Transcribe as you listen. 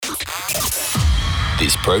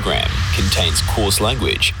This program contains coarse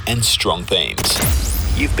language and strong themes.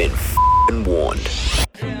 You've been warned.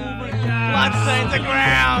 Blood stains the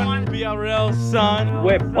ground. BRL, son.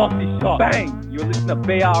 We're bossy shot. Bang! You're listening to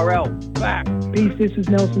BRL. Back. Peace, this is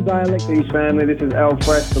Nelson Dialect. Peace, family. This is El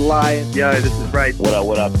Fresh the Lion. Yo, this is Ray.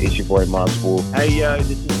 What up? It's your boy, Marspool. Hey, yo,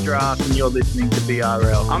 this is Draft, and you're listening to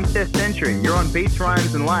BRL. I'm Seth Century. You're on Beats,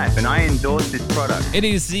 Rhymes, and Life, and I endorse this product. It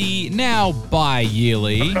is the now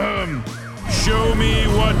bi-yearly Show me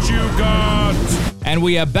what you got. And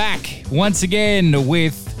we are back once again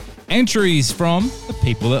with entries from the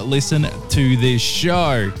people that listen to this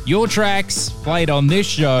show. Your tracks played on this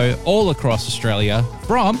show all across Australia,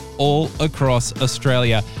 from all across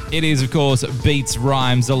Australia. It is, of course, Beats,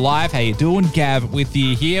 Rhymes, Alive. How you doing? Gav with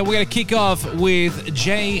you here. We're going to kick off with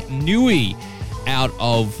Jay Nui out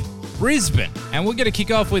of Brisbane. And we're going to kick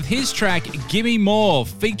off with his track, Gimme More,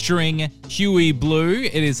 featuring Huey Blue.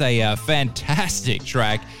 It is a fantastic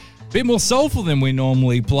track. Bit more soulful than we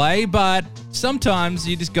normally play, but sometimes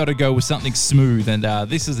you just got to go with something smooth, and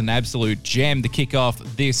this is an absolute gem to kick off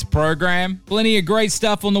this program. Plenty of great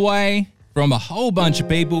stuff on the way from a whole bunch of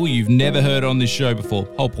people you've never heard on this show before.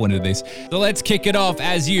 Whole point of this. So let's kick it off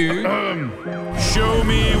as you... Show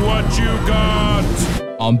me what you got.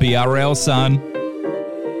 On BRL, son.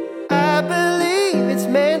 I believe it's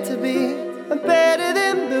meant to be. I'm better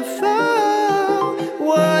than before.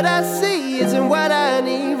 What I see isn't what I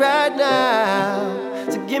need right now.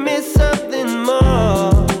 So give me something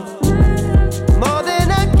more. More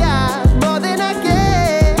than I got, more than I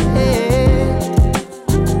get.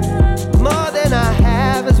 More than I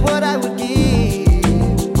have is what I would give.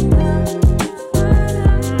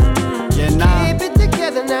 Yeah, nah. Keep it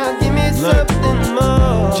together now, give me something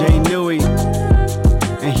more. Jay Nui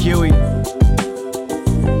and Huey.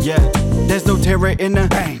 Yeah, there's no terror in her,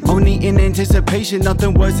 only in anticipation.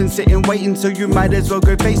 Nothing worse than sitting waiting, so you might as well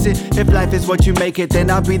go face it. If life is what you make it, then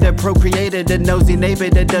I'll be the procreator, the nosy neighbor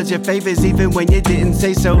that does your favors even when you didn't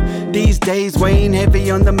say so. These days weighing heavy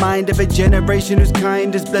on the mind of a generation whose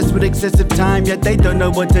kind is blessed with excessive time, yet they don't know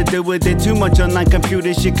what to do with it. Too much online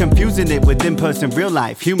computer shit, confusing it with in-person real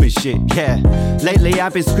life human shit. Yeah, lately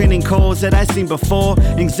I've been screening calls that I seen before.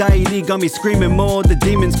 Anxiety got me screaming more, the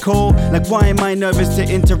demons call. Like, why am I nervous to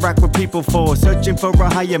interact with people for? Searching for a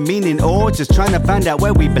higher meaning, or just trying to find out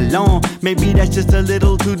where we belong. Maybe that's just a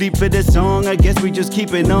little too deep for this song. I guess we just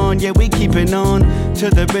keeping on, yeah, we keeping on to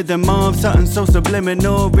the rhythm of something so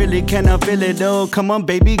subliminal. Really, can I feel it all? Come on,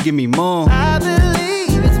 baby, give me more. I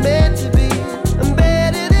believe it's meant to be. I'm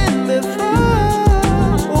better than before.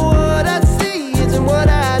 What I see isn't what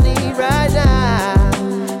I need right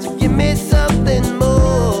now. So give me something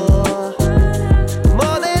more.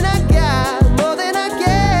 More than I got, more than I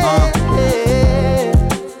get.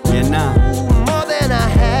 Yeah, nah. More than I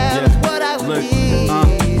have is what I would need.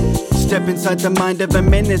 Step inside the mind of a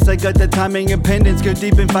menace. I got the timing and pendants. Go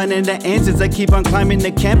deep in finding the answers. I keep on climbing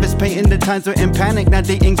the canvas, painting the times we're in panic. Now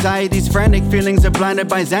the anxiety's frantic, feelings are blinded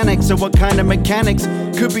by Xanax. So what kind of mechanics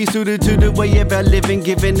could be suited to the way about living?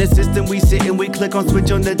 Given the system we sit in, we click on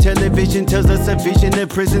switch on the television, tells us a vision of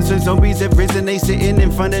prisons. So zombies have risen, they sitting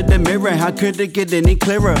in front of the mirror. How could it get any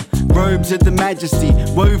clearer? Robes of the majesty,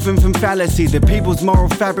 woven from fallacy. The people's moral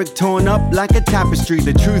fabric torn up like a tapestry.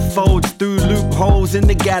 The truth folds through loopholes in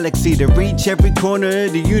the galaxy to reach every corner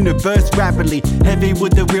of the universe rapidly. Heavy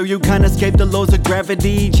with the real, you can't escape the laws of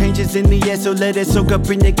gravity. Changes in the air, so let it soak up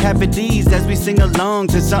in your cavities as we sing along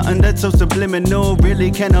to something that's so subliminal. Really,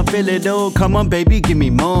 can I feel it all? Come on, baby, give me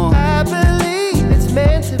more. I believe it's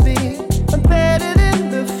meant to be. I'm better than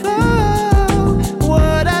before.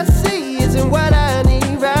 What I see isn't what I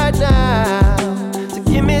need right now. So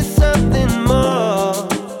give me something more.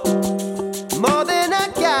 More than I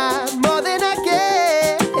got, more than I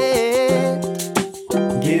get.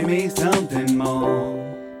 Give me something more.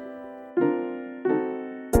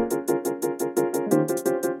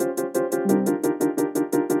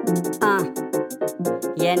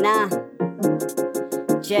 Yeah, nah.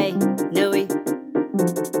 Jay Nui.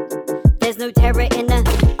 There's no terror in the,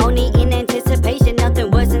 only in anticipation.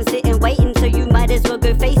 Nothing worse than sitting waiting, so you might as well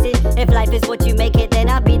go face it. If life is what you make it, then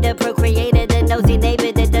I'll be the procreator, the nosy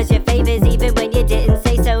neighbor that does your favors even when you didn't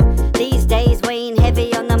say so. These days weighing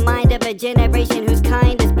heavy on the mind of a generation whose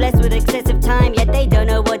kind is blessed with excessive time, yet they don't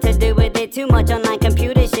know what to do with it. Too much online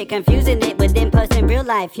computer shit, confusing it with in-person real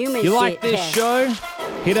life human shit. You like this show?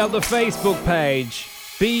 Hit up the Facebook page,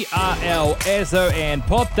 BRLSON.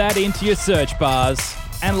 Pop that into your search bars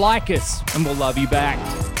and like us, and we'll love you back.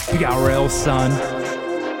 BRL, son.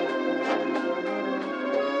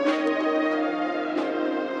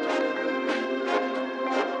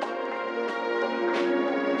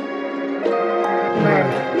 Man.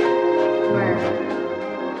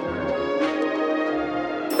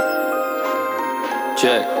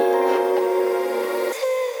 Check.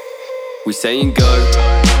 We saying go,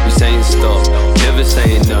 we saying stop, never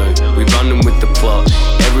saying no. We running with the plot.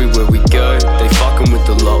 Everywhere we go, they fucking with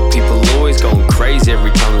the lot. People always going crazy every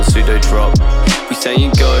time the pseudo drop. We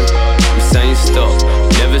saying go, we saying stop,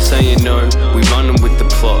 never saying no. We running with the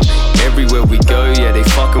plot. Everywhere we go, yeah, they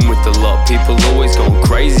fucking with the lot. People always going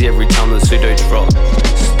crazy every time the pseudo drop.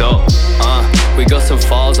 Stop, we got some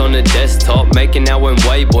files on the desktop, making our own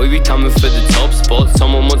way, boy, we coming for the top spot.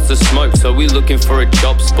 Someone wants to smoke, so we looking for a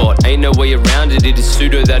chop spot. Ain't no way around it, it is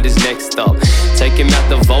pseudo that is next up. Take him out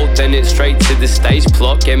the vault, then it's straight to the stage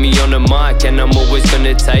plot. Get me on the mic, and I'm always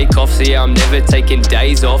gonna take off. See, I'm never taking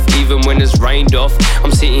days off, even when it's rained off.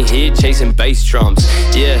 I'm sitting here chasing bass drums.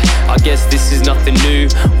 Yeah, I guess this is nothing new.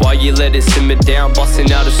 Why you let it simmer down,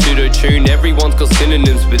 busting out a pseudo tune? Everyone's got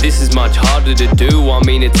synonyms, but this is much harder to do. I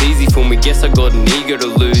mean, it's easy for me, guess I got an ego to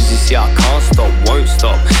lose. You see, I can't stop, won't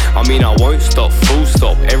stop. I mean, I won't stop, full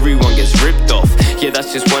stop. Everyone gets ripped off. Yeah,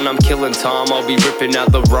 that's just when I'm killing time. I'll be ripping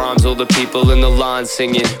out the rhymes, all the people in the line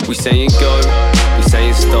singing. We saying go, we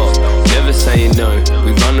saying stop, never saying no.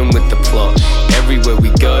 We running with the plot. Everywhere we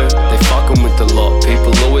go, they fucking with the lot.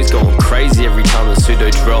 People always going crazy every time the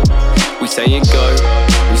pseudo drop. We saying go,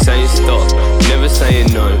 we saying stop, never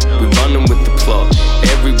saying no. We running with the plot.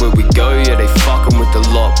 Everywhere we go, yeah, they fucking with the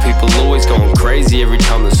lot. People always going crazy every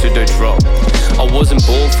time the pseudo drop. I wasn't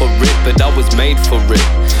born for it, but I was made for it.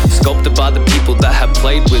 Sculpted by the people that have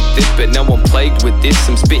played with it, but now I'm plagued with this.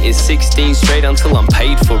 I'm spitting 16 straight until I'm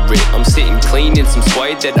paid for it. I'm sitting clean in some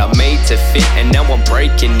suede that I made to fit, and now I'm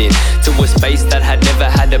breaking it to a space that had never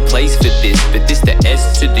had a place for this. But this the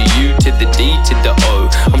S to the U to the D to the O.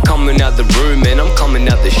 I'm coming out the room and I'm coming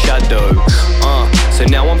out the shadow. So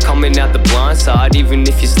now I'm coming out the blind side. Even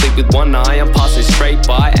if you sleep with one eye, I'm passing straight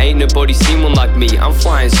by. Ain't nobody seen one like me. I'm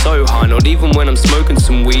flying so high, not even when I'm smoking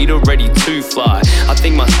some weed or ready to fly. I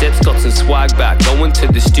think my steps got some swag back. Going to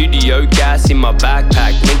the studio, gas in my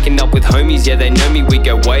backpack. Linking up with homies, yeah, they know me, we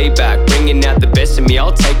go way back. Bringing out the best of me,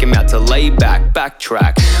 I'll take them out to lay back,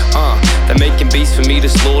 backtrack. They're making beats for me to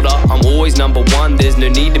slaughter. I'm always number one, there's no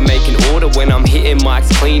need to make an order. When I'm hitting mics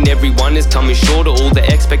clean, everyone is coming shorter. All the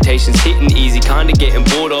expectations hitting easy, kinda getting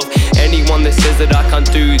bored of anyone that says that I can't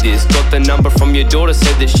do this. Got the number from your daughter,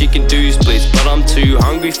 said that she can do splits, but I'm too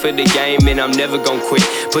hungry for the game and I'm never gonna quit.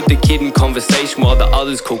 Put the kid in conversation while the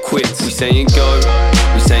others call quits. We saying go,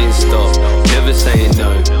 we saying stop, never saying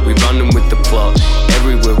no. We running with the plot.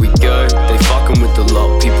 Everywhere we go, they fucking with the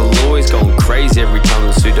lot. People always going crazy every time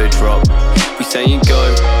the pseudo drop. We saying go,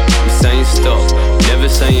 we saying stop, never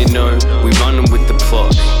saying no. We running with the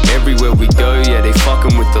plot. Everywhere we go, yeah, they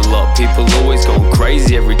fucking with the lot. People always going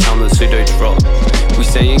crazy every time the pseudo drop. We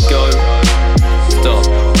saying go, stop,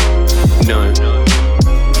 no,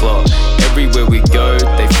 plot. Everywhere we go,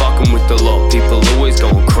 they fucking with the lot. People always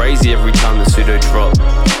going crazy every time the pseudo drop.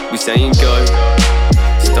 We saying go,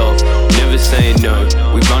 stop, never saying no.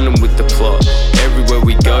 We running with the plot. Everywhere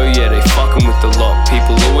we go, yeah, they fucking with the lot.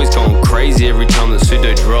 People always going crazy every time the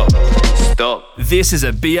pseudo drop. Stop. This is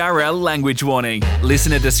a BRL language warning.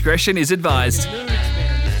 Listener discretion is advised.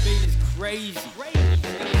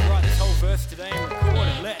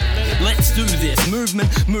 Let's do this,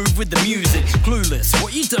 movement, move with the music. Clueless,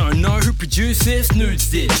 what you don't know, who produced this? Nudes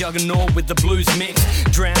did, juggernaut with the blues mix.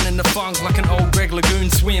 Drown in the funk like an old Greg Lagoon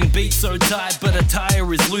swim. Beat so tight, but a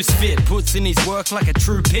tire is loose fit. Puts in his work like a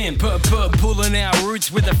true pimp. Pulling our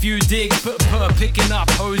roots with a few digs. Picking up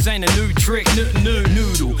hoes ain't a new trick.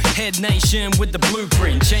 Noodle, head nation with the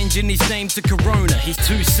blueprint. Changing his name to Corona, he's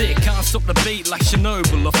too sick. Can't stop the beat like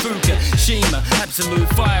Chernobyl or Fukushima. Absolute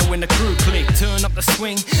fire when the crew click. Turn up the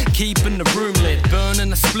swing, keeping the room lit,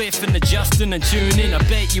 burning a spliff and adjusting and tuning. I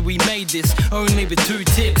bet you he made this only with 2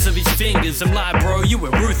 tips of his fingers. I'm like, bro, you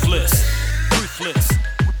were ruthless.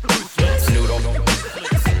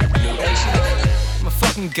 I'm a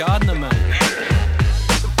fucking gardener, man.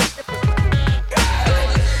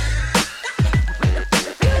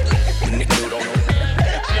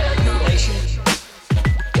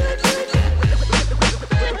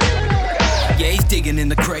 Digging in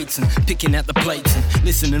the crates and picking out the plates and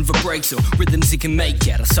listening for breaks or rhythms he can make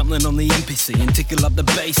out of something on the MPC and tickle up the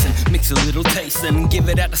bass and mix a little taste and give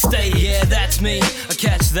it out to stay. Yeah, that's me. I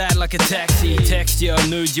catch that like a taxi. Text yo,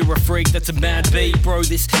 nude, you're a freak. That's a bad beat, bro.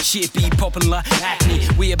 This shit be popping like acne.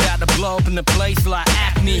 We about to blow up in the place like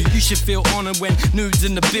Acme. You should feel honored when nude's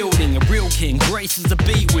in the building. A real king graces the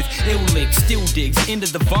beat with ill licks, still digs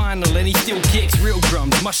into the vinyl and he still kicks real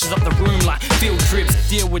drums. Mushes up the room like field trips.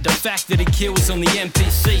 Deal with the fact that he kills on the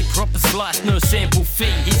MPC, proper slice, no sample fee.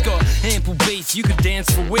 He's got ample beats, you could dance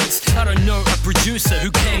for weeks. I don't know a producer who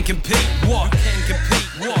can compete. What? Who can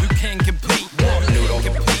compete? What? Who can compete? What?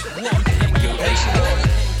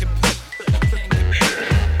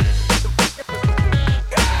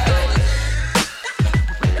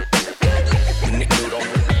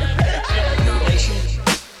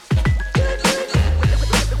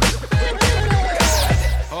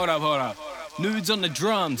 Hold up. Nudes on the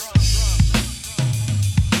drums.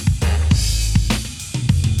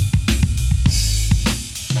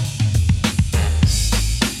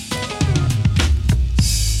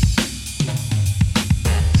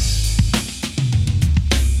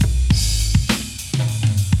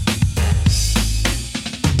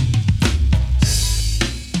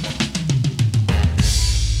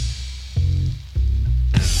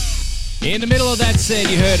 In the middle of that set,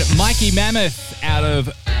 you heard Mikey Mammoth out of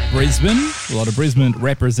Brisbane. A lot of Brisbane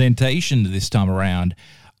representation this time around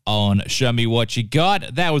on Show Me What You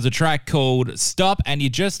Got. That was a track called Stop, and you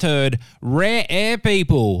just heard Rare Air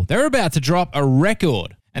People. They're about to drop a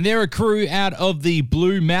record, and they're a crew out of the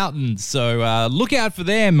Blue Mountains, so look out for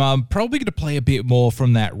them. I'm probably going to play a bit more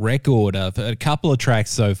from that record. I've heard a couple of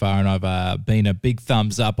tracks so far, and I've been a big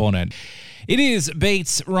thumbs up on it. It is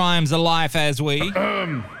Beats, Rhymes, and Life as we...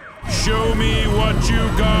 Show me what you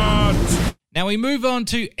got. Now we move on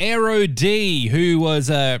to Aero D, who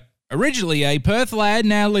was originally a Perth lad,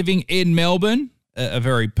 now living in Melbourne. A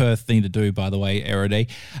very Perth thing to do, by the way, Aero D.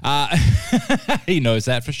 He knows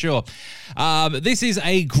that for sure. This is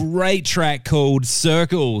a great track called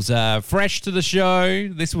Circles. Fresh to the show.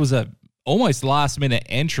 This was a almost last-minute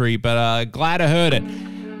entry, but glad I heard it.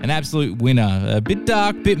 An absolute winner. A bit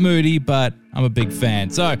dark, bit moody, but I'm a big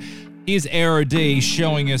fan. So... here's Aero D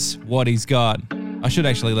showing us what he's got. I should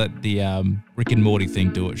actually let the Rick and Morty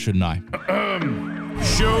thing do it, shouldn't I?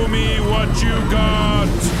 Show me what you got.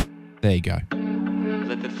 There you go.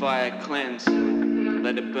 Let the fire cleanse,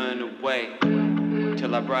 let it burn away,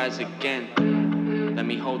 till I rise again. Let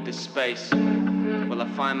me hold this space. Will I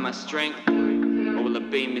find my strength, or will it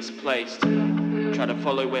be misplaced? Try to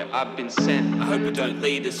follow where I've been sent. I hope it don't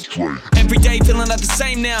lead astray. Every day feeling like the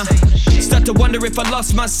same now. Start to wonder if I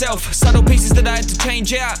lost myself. Subtle pieces that I had to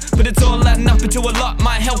change out, but it's all adding up into a lot.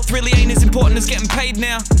 My health really ain't as important as getting paid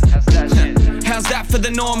now. How's that for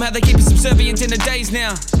the norm? How they keep us subservient in the days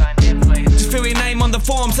now? Just feel your name on the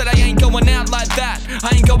form, said I ain't going out like that.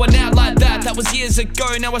 I ain't going out like that. That was years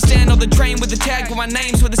ago. Now I stand on the train with a tag with my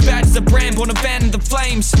names, with this badge as a brand, born a band in the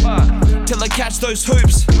flames. Till I catch those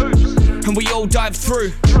hoops, and we all dive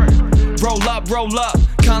through. Roll up,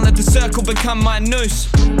 can't let the circle become my noose.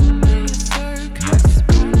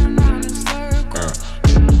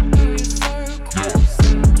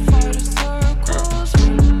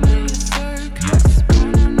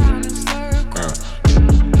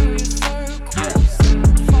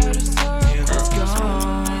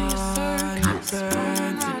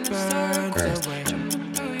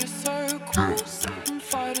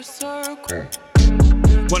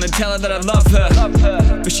 Wanna tell her that I love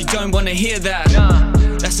her, but she don't wanna hear that.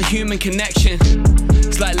 That's a human connection.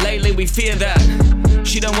 It's like lately we fear that.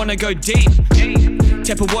 She don't wanna go deep.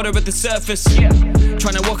 Tap of water at the surface.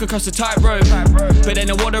 Trying to walk across a tightrope, but ain't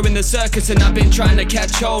no water in the circus. And I've been trying to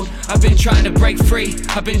catch hold. I've been trying to break free.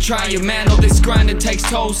 I've been trying, man. All this grinding takes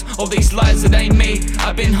tolls. All these lies that ain't me.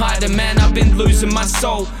 I've been hiding, man. I've been losing my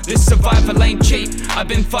soul. This survival ain't cheap. I've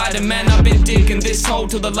been fighting, man. I've been digging this hole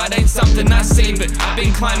till the light ain't something I see, but I've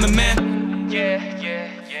been climbing, man.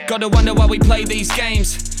 Gotta wonder why we play these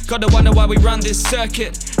games. Gotta wonder why we run this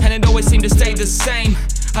circuit, and it always seemed to stay the same.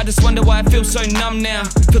 I just wonder why I feel so numb now.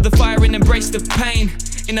 Feel the fire and embrace the pain.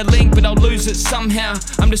 In a link, but I'll lose it somehow.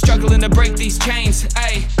 I'm just struggling to break these chains,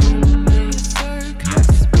 ayy.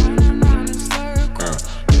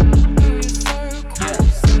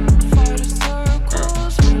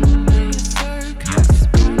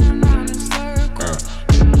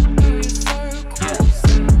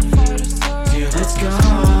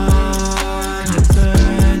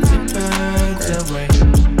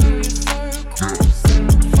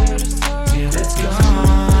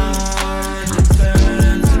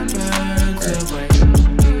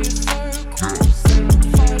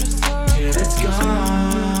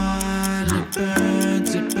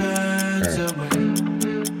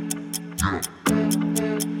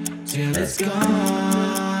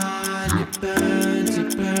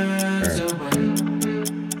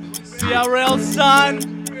 BRL, son.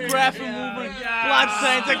 Graphic movement. Blood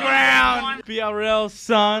stains the ground. BRL,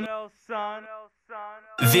 son.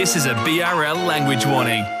 This is a BRL language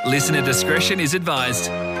warning. Listener discretion is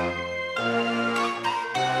advised.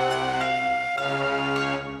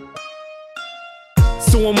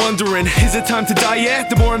 So I'm wondering, is it time to die yet?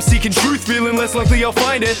 The more I'm seeking truth, feeling less likely I'll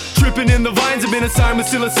find it. Tripping in the vines, I've been assigned with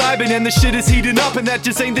psilocybin, and the shit is heating up, and that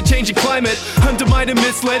just ain't the changing climate. Undermined and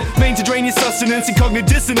misled, made to drain your sustenance and cognitive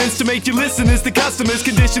dissonance to make you listeners the customers,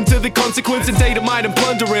 conditioned to the consequence and data mine and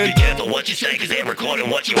plundering. Be careful what you say, cause they're recording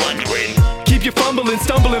what you're wondering. Keep you fumbling,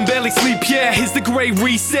 stumbling, barely sleep, yeah. Here's the great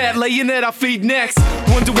reset, laying at our feet next.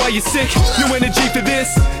 Wonder why you're sick, no energy for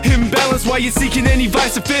this. Imbalance, why you're seeking any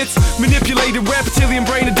vice or fits. Manipulated reptilian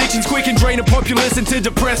brain addictions, quick and drain a populace into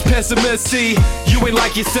depressed pessimists. See, you ain't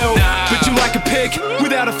like yourself, but you like a pic.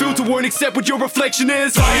 Without a filter, won't accept what your reflection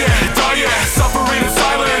is. Diet, suffering in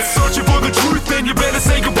silence. Searching for the truth, then you better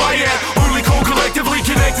say goodbye yet. Only cold collectively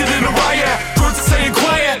connected in a riot. Birds are staying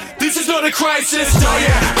quiet, this is not a crisis.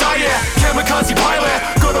 Diet, kamikaze pilot.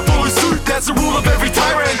 Gotta follow suit, that's the rule of every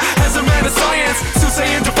tyrant. As a man of science, still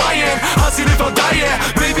saying defiant. Asking if I'll die yet,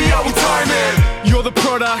 maybe I will time it. You're the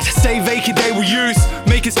product, stay vacant they will use.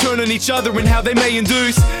 Make us turn on each other and how they may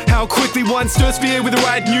induce. How quickly one stirs fear with the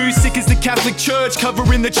right news. Sick as the Catholic Church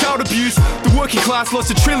covering the child abuse. The working class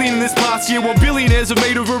lost $1 trillion in this past year, while billionaires have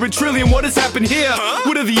made over $1 trillion. What has happened here?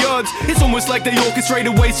 What are the odds? It's almost like they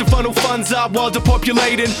orchestrated ways to funnel funds up while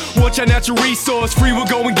depopulating. Watch our natural resource, free will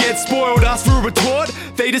go and get spoiled. Ask for a retort?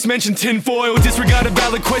 They just mentioned tinfoil. Disregard a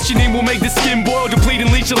valid questioning will make the skin boil. Deplete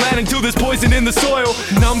and leach the land until there's poison in the soil.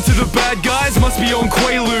 Numb to the bad guys, must be on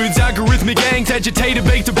quaaludes. Algorithmic gangs agitated,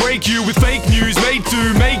 baked to break you with fake news, made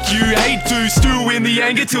to make you hate to stew in the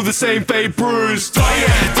anger till the same fate brews.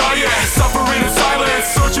 Diet, suffering in silence.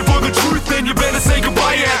 Searching for the truth, then you better say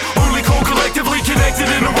goodbye yet. Only cold collectively connected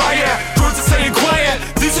in a riot. Birds are staying quiet,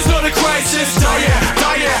 this is not a crisis. Diet,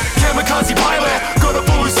 kamikaze pilot. Gotta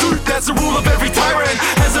follow suit, that's the rule of every tyrant.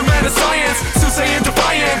 As a man of science, still saying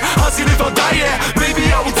defiant. Asking if I'll die yet,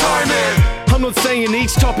 maybe I will time it. I'm not saying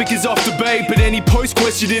each topic is off debate, but any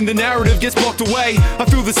post-questioning the narrative gets blocked away. I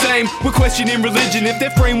feel the same, we're questioning religion. If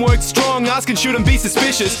their framework's strong, asking shouldn't be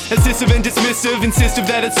suspicious. Assistive and dismissive, insistive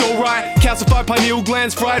that it's alright. Calcified pineal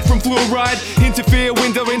glands fried from fluoride. Interfere,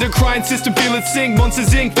 window endocrine system, feel it sink.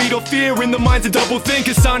 Monsters Inc. feed off fear in the minds of double think.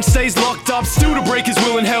 Assange stays locked up, still to break his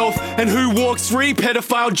will and health. And who walks free?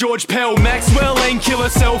 Pedophile George Pell. Maxwell ain't kill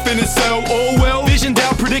herself in a cell. Orwell, visioned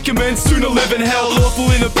out predicaments, sooner live in hell.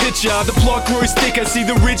 Lawful in a picture, the plot grows thicker. See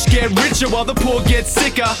the rich get richer while the poor get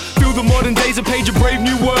sicker. Feel the modern days, a page of Brave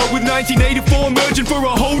New World, with 1984 emerging for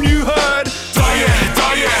a whole new herd. Diet,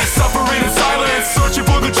 suffering in silence. Searching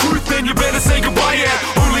for the truth, then you better say goodbye yet.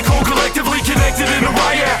 Only cold collectively connected in a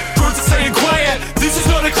riot. Birds are staying quiet, this is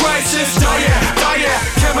not a crisis. Diet,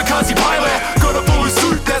 kamikaze pilot. Gotta follow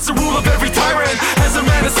suit, that's the rule of every tyrant. As a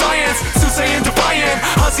man of science, still saying defiant.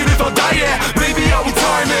 Asking if I'll die yet, maybe I will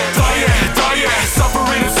time it. Diet,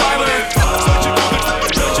 suffering in silence.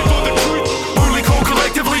 Searching for the truth, only cold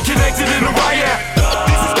collectively connected in a riot.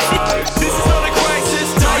 This is not a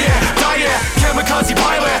crisis. Diet, kamikaze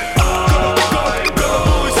pilot. Gotta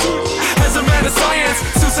follow suit. As a man of science,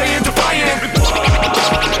 still saying defiant.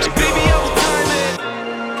 Baby, I will time it.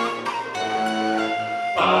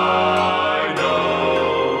 I know.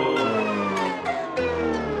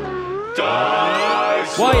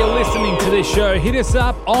 While you're listening to this show, hit us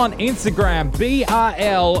up on Instagram,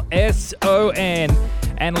 BRLSON,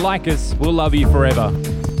 and like us. We'll love you forever.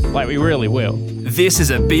 Like we really will. This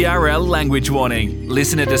is a BRL language warning.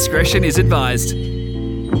 Listener discretion is advised.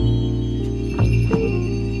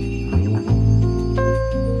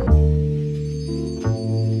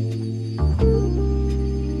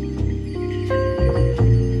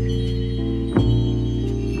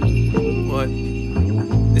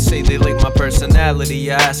 Say they like my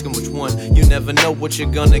personality, I ask them which one. You never know what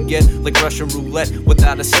you're gonna get, like Russian roulette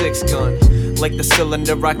without a 6-gun. Like the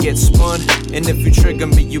cylinder, I get spun. And if you trigger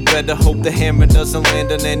me, you better hope the hammer doesn't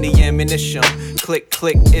land on any ammunition. Click,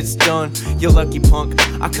 click, it's done. You lucky punk,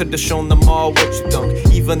 I could've shown them all what you dunk.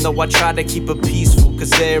 Even though I try to keep it peaceful, cause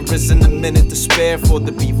there isn't a minute to spare for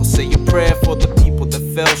the people. Say a prayer for the people that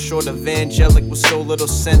fell short of angelic with so little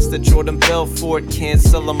sense that Jordan Belfort can't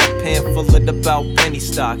sell them a pamphlet about penny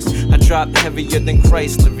stocks. I dropped heavier than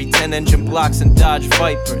Chrysler, 10 engine blocks and Dodge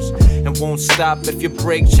Vipers. And won't stop if you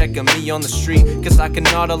break checking me on the street, cause I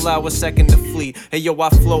cannot allow a second to flee. Hey yo, I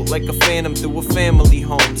float like a phantom through a family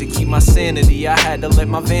home. To keep my sanity, I had to let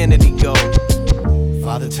my vanity go.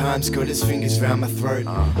 Father Time's got his fingers round my throat.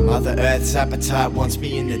 Mother Earth's appetite wants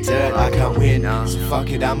me in the dirt. I can't win, so fuck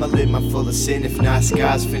it, I'ma live my full of sin. If nice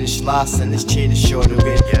guys finish last, then this cheater's sure to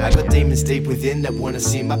win. I got demons deep within that wanna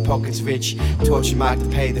see my pockets rich. Torture mark to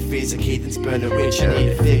pay the fees like heathens burn a rich. I need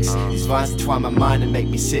a fix, these vines entwine my mind and make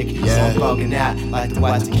me sick. So I'm bugging out like the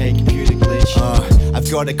Y2K computer glitch. privilege. I've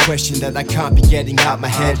got a question that I can't be getting out my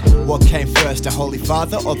head. What came first, the Holy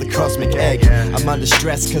Father or the cosmic egg? I'm under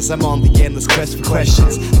stress cause I'm on the endless quest for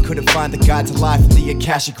questions. I couldn't find the guide to life in the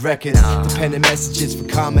Akashic records. Dependent messages for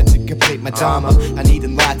karma to complete my dharma. I need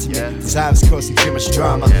enlightenment, desire is causing too much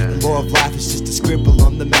drama. The law of life is just a scribble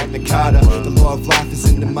on the Magna Carta. The law of life is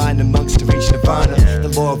in the mind amongst to reach nirvana. The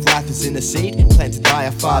law of life is in a seed planted by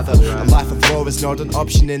a father. A life of law is not an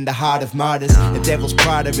option in the heart of martyrs. The devil's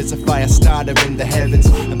pride is a fire starter in the heavens.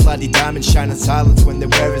 And bloody diamonds shine in silence when their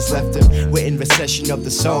wearers left them. We're in recession of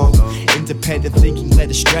the soul. Independent thinking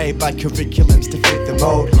led astray by curriculums to fit the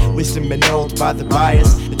mold. Wisdom annulled by the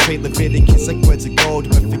bias. The treat Leviticus like words of gold,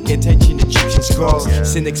 but forget ancient Egyptian scrolls.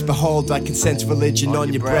 Cynics behold, I can sense religion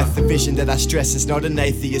on your breath. The vision that I stress is not an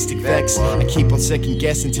atheistic vex. I keep on second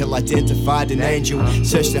guess until identified an angel.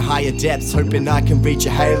 Search the higher depths, hoping I can reach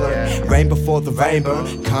a halo. Rain before the rainbow,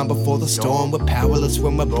 calm before the storm. We're powerless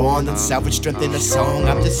when we're born, and salvage strength in a song.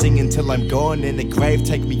 I'm just singing till I'm gone, in the grave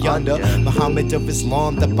take me under. Muhammad of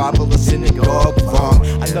Islam, the Bible, a synagogue, wrong.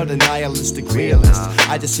 I'm not a nihilistic realist,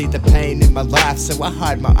 I just see the pain in my life, so I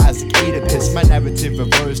hide my eyes like Oedipus. My narrative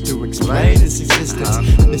arose to explain its existence.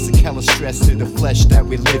 And it's a callous stress through the flesh that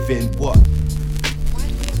we live in. What?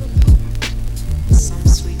 Some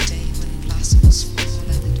sweet day when blossoms fall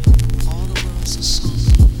and all the world's a song.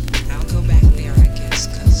 I'll go back there, I guess,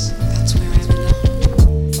 cause that's where I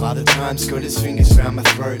belong. Father Time's got his fingers round my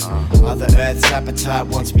throat. Mother Earth's appetite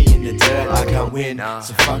wants me in the dirt. I can't win,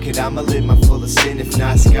 so fuck it, I'ma live my full of sin. If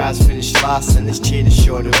nice guys finish last, then this cheater's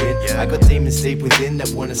sure to win. I got demons deep within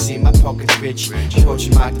that wanna see my pockets rich.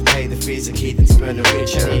 Torture mark to pay the fees of heathens burn the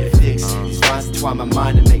rich. I need a fix, these vines entwine my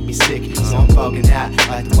mind and make me sick. So I'm bugging out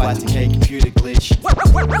like the Y2K computer glitch.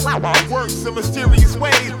 Works in mysterious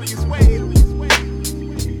ways. Works in mysterious ways.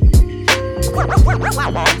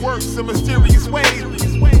 Works in mysterious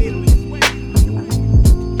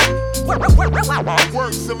ways.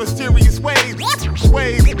 Works in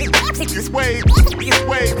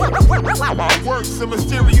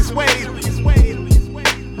mysterious ways.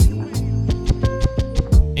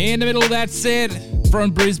 In the middle of that set,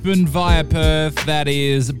 from Brisbane via Perth, that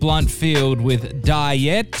is Bluntfield with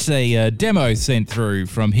Diet, a demo sent through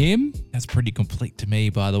from him. That's pretty complete to me,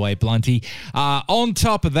 by the way, Blunty. On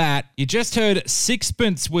top of that, you just heard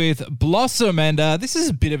Sixpence with Blossom, and this is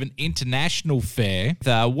a bit of an international fare.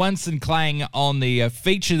 Once and Clang on the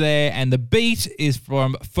feature there, and the beat is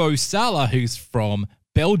from Faux Sala, who's from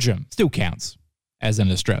Belgium. Still counts as an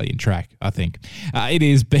Australian track, I think. It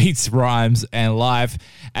is Beats, Rhymes, and Live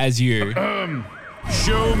as you.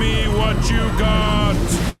 Show me what you got.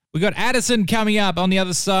 We got Addison coming up on the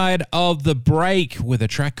other side of the break with a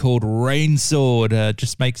track called Rainsword.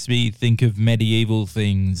 Just makes me think of medieval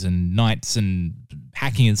things and knights and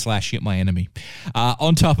hacking and slashing at my enemy.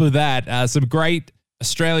 On top of that, some great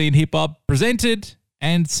Australian hip-hop presented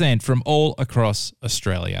and sent from all across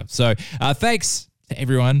Australia. So thanks to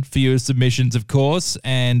everyone for your submissions, of course,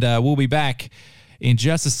 and we'll be back in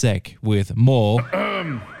just a sec with more.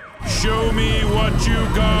 Show me what you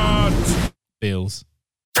got. Bills.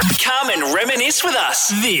 Come and reminisce with us.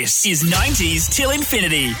 This is 90s Till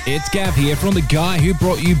Infinity. It's Gav here from the guy who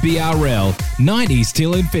brought you BRL. 90s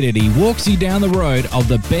Till Infinity walks you down the road of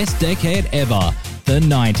the best decade ever, the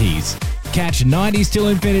 90s. Catch 90s Till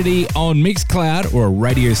Infinity on Mixcloud or a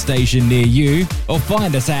radio station near you, or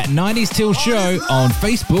find us at 90s Till Show on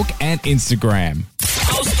Facebook and Instagram.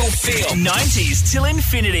 Postal feel 90s Till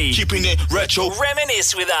Infinity. Keeping it retro.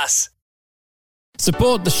 Reminisce with us.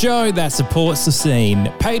 Support the show that supports the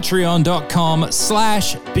scene.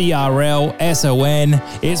 Patreon.com/BRLSON.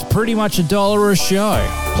 It's pretty much $1 a show.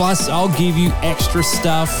 Plus, I'll give you extra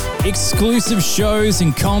stuff, exclusive shows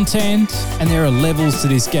and content, and there are levels to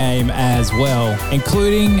this game as well,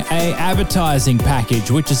 including a advertising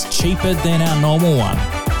package, which is cheaper than our normal one.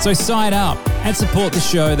 So sign up and support the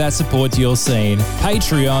show that supports your scene.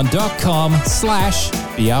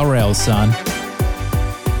 Patreon.com/BRLSON.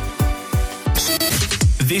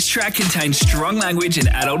 This track contains strong language and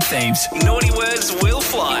adult themes. Naughty words will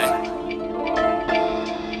fly.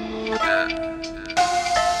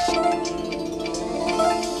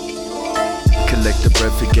 Collect the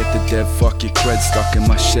bread, forget the dead, fuck your cred. Stuck in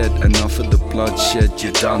my shed, enough of the bloodshed,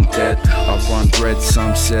 you're done dead. I run bread,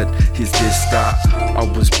 some said, here's this, that. I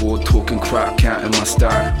was bored, talking crap, counting my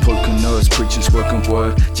stack. Poking nerds, preaching spoken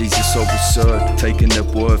word, Jesus so absurd. Taking their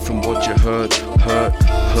word from what you heard, heard,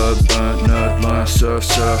 burnt, nerd, learn, surf,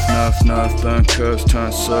 nerf, burn curves,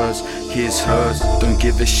 turn sirs. Here's hers, don't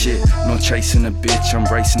give a shit, not chasing a bitch, I'm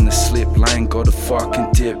racing the slip lane. Got a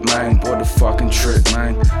fucking dip, man, what a fucking trip,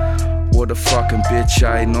 man. what a fucking bitch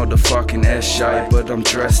I ain't not a fucking S-shy, but I'm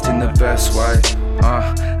dressed in the best way.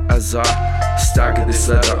 As I stagger this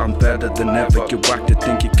letter, I'm better than ever. You're whack to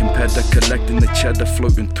think you compare to collecting the cheddar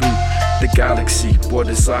floating through the galaxy. What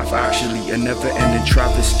is life actually? A never-ending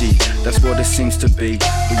travesty. That's what it seems to be.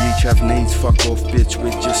 We each have needs. Fuck off, bitch,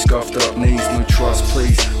 with your scuffed up knees. No trust,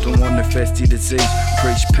 please. Don't want to infest the disease.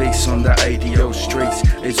 Preach peace on the ADO streets.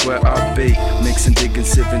 It's where I be. Mixing, digging,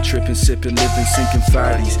 sipping, tripping, sipping, living, sinking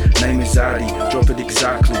fatties. Name is Addy. Drop it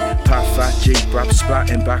exactly. Pop fat G. Rap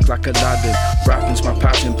splatting back like Aladdin. Rapping's my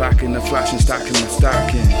passion. Back in the flashing, stacking my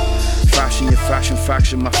stacking. Fashion, your fashion,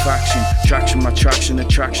 faction, my faction. Traction, my traction,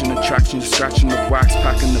 attraction, scratching the wax,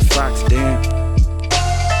 packing the facts, damn.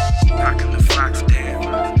 Packing the facts, damn.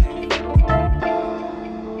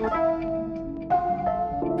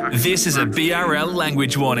 This is a BRL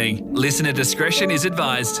language warning. Listener discretion is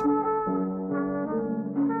advised.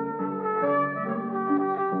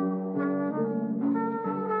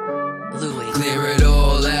 Clear it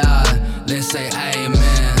all out, let's say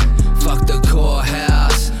amen. Fuck the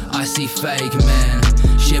courthouse, I see fake men.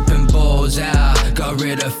 Shipping balls out, got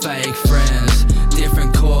rid of fake friends.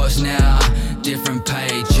 Different course now, different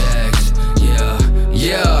paychecks.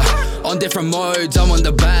 Yeah. On different modes, I'm on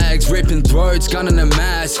the bags, ripping throats, gun in a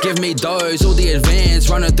mask. Give me those, all the advance.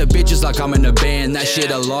 Run at the bitches like I'm in a band. That shit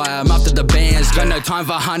a lie, I'm after the bands. Got no time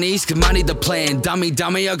for honeys, cause money the plan. Dummy,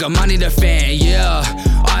 I got money to fan. Yeah,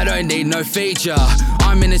 I don't need no feature.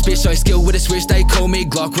 I'm in this bitch so skilled with a switch, they call me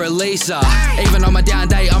Glock releaser. Even on my down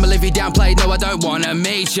day, I'ma leave you downplayed. No, I don't wanna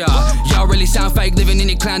meet ya. Y'all really sound fake, living in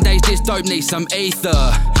your clown days. This dope needs some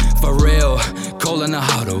ether. For real, calling a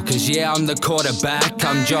huddle, cause yeah, I'm the quarterback.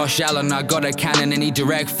 I'm Josh Allen, I got a cannon and he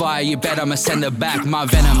direct fire. You bet I'ma send it back, my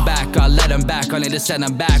venom back. I let him back, I need to send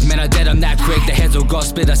him back. Man, I dead him that quick, the heads all got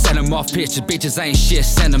split. I send him off pitch, the bitches ain't shit,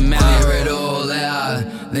 send him out. Clear it all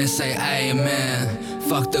out, then say amen.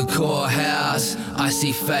 Fuck the courthouse, I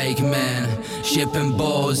see fake men. Shipping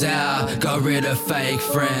balls out, got rid of fake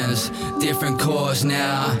friends. Different course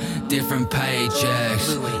now, different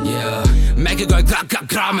paychecks. Yeah, make it go glug glug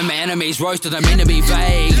glug. My enemies roasted, I'm to be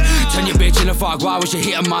vague. Turn your bitch in a fog, why was you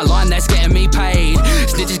hitting my line? That's getting me paid.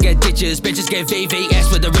 Snitches get ditches, bitches get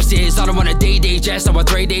VVS with the wrist is. I don't want a DD chest, I want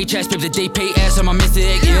 3D chest. Pip the DPS, I'm a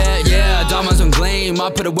mythic. Yeah, diamonds on gleam. I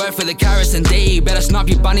put a word for the carrots and D. Better snap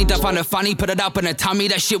your bunny, don't find it funny. Put it up in a tummy,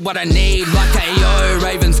 that shit what I need. Like AO,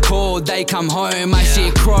 Ravens called, they come home. I see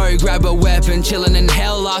a crow, grab a weapon, chilling in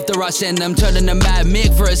hell after I send them. Turning to Mad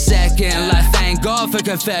Mick for a second. Like thank God for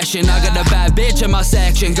confession. I got a bad bitch in my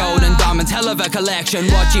section. Gold and diamonds, hell of a collection.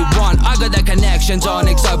 What you want, I got the connections.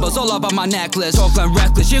 Onyx opals all up on my necklace. Talking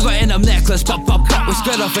reckless, you got in them necklace. Pop, pop, pop, we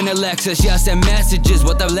skirt off in a Lexus. Yeah, send messages,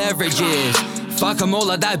 what the leverage is. Fuck them all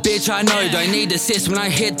like that bitch I know. Don't need assist when I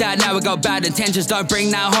hit that. Now we got bad intentions, don't bring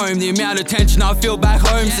that home. The amount of tension I feel back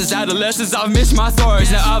home. Since adolescence I've missed my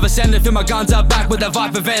throws. Now I've ascended, feel my guns up back with a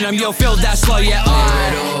viper venom. You'll feel that slow, yeah. Clear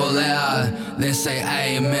it all out, then say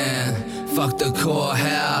amen. Fuck the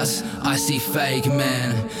courthouse, I see fake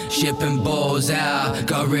men. Shipping balls out,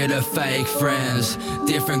 got rid of fake friends.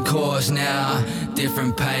 Different course now,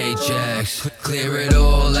 different paychecks. Clear it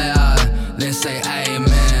all out, then say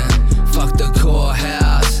amen. Fuck the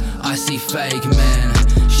courthouse, I see fake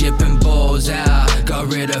men. Shipping balls out, got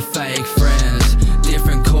rid of fake friends.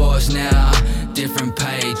 Different course now, different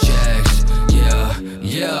paychecks.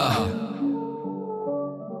 Yeah.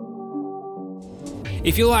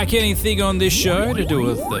 If you like anything on this show to do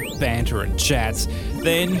with the banter and chats,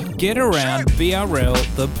 then get around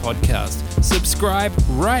BRL the podcast. Subscribe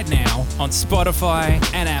right now on Spotify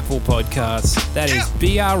and Apple Podcasts. That is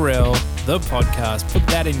BRL the podcast. Put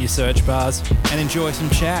that in your search bars and enjoy some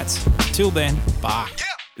chats. Till then, bye.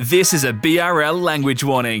 This is a BRL language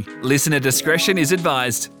warning. Listener discretion is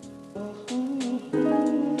advised.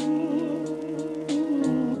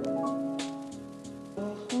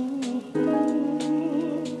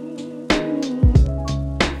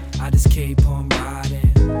 Keep on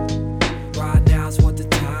riding. Right now's what the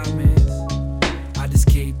time is. I just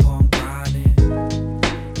keep on grinding.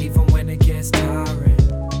 Even when it gets tiring,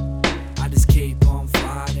 I just keep on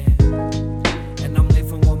fighting. And I'm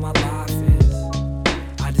living what my life is.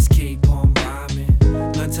 I just keep on rhyming.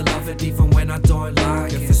 Learn to love it even when I don't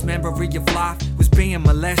like it. The first memory of life was being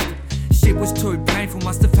molested. Shit was too painful,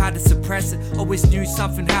 must have had to suppress it. Always knew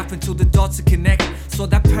something happened till the dots are connected. Saw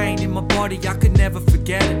that pain in my body, I could never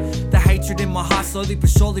forget it. The hatred in my heart slowly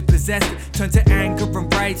but surely possessed it. Turned to anger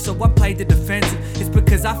and rage, so I played the defensive. It's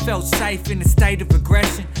because I felt safe in a state of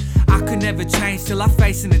aggression. I could never change till I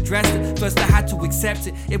faced and addressed it. First I had to accept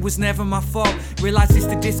it, it was never my fault. Realize it's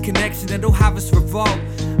the disconnection that'll have us revolt.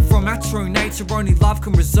 From our true nature only love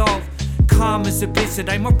can resolve. calm as a bitch, that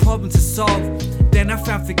ain't my problem to solve. Then I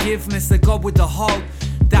found forgiveness, the God with the hope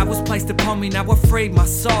that was placed upon me, now I freed my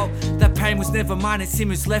soul. That pain was never mine, it's him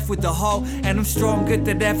who's left with the whole. And I'm stronger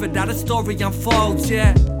than ever, that a story unfolds,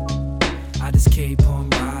 yeah. I just keep on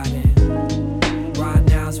riding. Right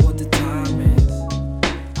now's what the time is.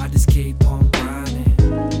 I just keep on grinding.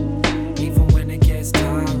 Even when it gets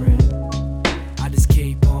tiring, I just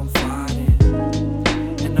keep on fighting.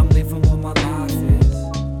 And I'm living what my life is.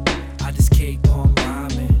 I just keep on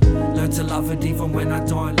rhyming. Learn to love it even when I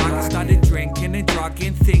don't like it. Started drinking and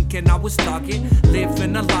drugging, thinking I was thugging.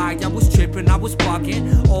 Living a lie, I was tripping, I was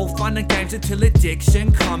bugging. All fun and games until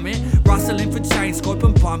addiction coming. Rustling for chain,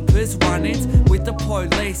 scoping bumpers, run-ins with the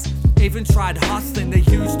police. Even tried hustling, they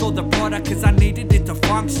used all the product cause I needed it to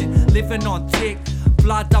function. Living on tick,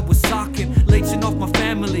 blood I was sucking, leeching off my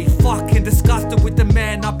family. Fucking disgusted with the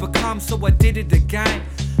man I become, so I did it again.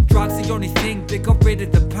 Drugs the only thing that got rid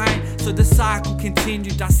of the pain, so the cycle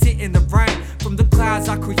continued. I sit in the rain from the clouds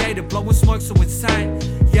I created, blowing smoke so insane.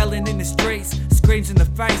 Yelling in the streets, screams in the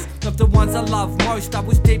face of the ones I love most. I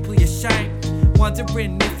was deeply ashamed,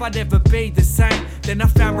 wondering if I'd ever be the same. Then I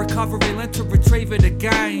found recovery, learned to retrieve it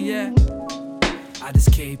again, yeah. I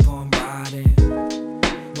just keep on riding.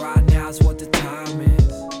 Right now's what the time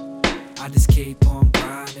is. I just keep on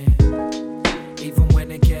grinding. Even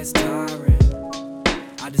when it gets tiring,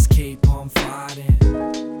 I just keep on fighting.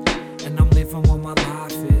 And I'm living what my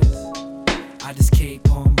life is. I just keep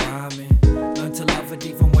on rhyming. Learn to love it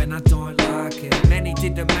even when I don't like it. Many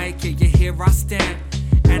didn't make it, yet here I stand.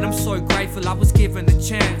 And I'm so grateful I was given a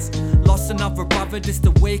chance. Lost another brother just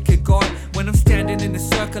a week ago. When I'm standing in the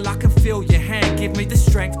circle, I can feel your hand. Give me the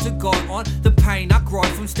strength to go on. The pain I grow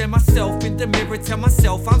from, stare myself in the mirror, tell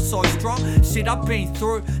myself I'm so strong. Shit I've been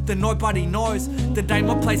through that nobody knows. The day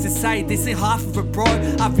my place to say this ain't half of it, bro.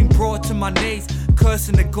 I've been brought to my knees,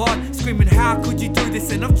 cursing to God, screaming how could you do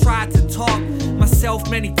this? And I've tried to talk myself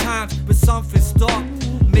many times, but something stopped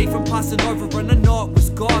me from passing over, and I know it was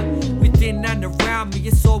God. Within and around me,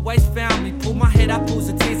 it's always found me. Pull my head up, pools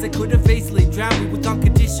of tears that could have easily drowned me. With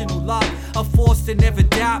unconditional love, I'm forced to never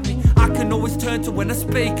doubt me. I can always turn to when I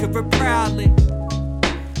speak of it proudly.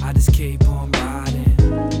 I just keep on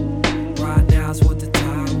riding. Right now's what the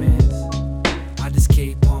time is. I just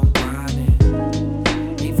keep on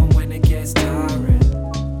grinding. Even when it gets tiring,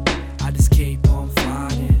 I just keep on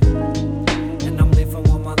fighting. And I'm living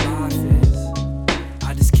what my life is.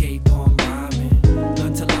 I just keep on rhyming.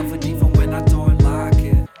 Learn to love it even when I don't like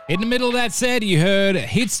it. In the middle of that set, you heard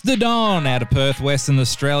Hits the Dawn out of Perth, Western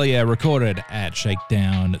Australia, recorded at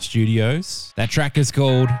Shakedown Studios. That track is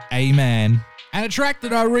called A-Man. And a track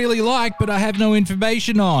that I really like, but I have no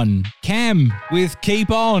information on. Cam with Keep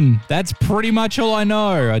On. That's pretty much all I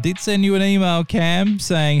know. I did send you an email, Cam,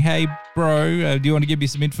 saying, hey, bro, do you want to give me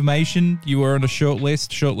some information? You were on a short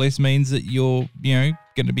list. Short list means that you're,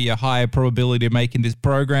 going to be a higher probability of making this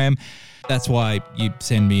program. That's why you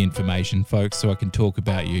send me information, folks, so I can talk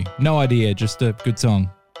about you. No idea, just a good song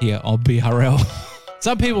here on BRL.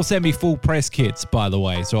 Some people send me full press kits, by the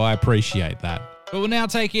way, so I appreciate that. But we'll now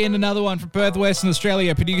take in another one from Perth, Western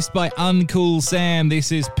Australia, produced by Uncool Sam.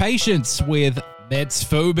 This is Patience with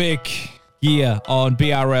Metsphobic here on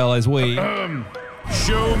BRL as we...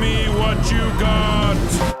 Show me what you got.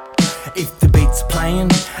 If the beat's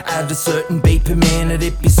playing at a certain beat per minute,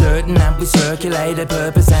 it be certain that we circulate a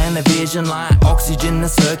purpose and a vision like oxygen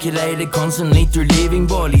that's circulated constantly through living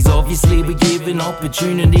bodies. Obviously we're given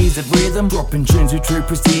opportunities of rhythm, dropping tunes with true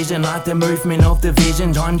precision like the movement of the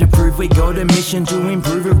vision. Time to prove we got a mission to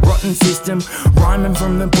improve a rotten system. Rhyming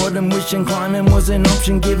from the bottom, wishing climbing was an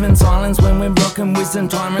option. Given silence when we're rocking wisdom,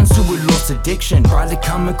 tyrants to a lost addiction. Try to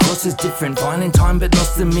come across as different, finding time but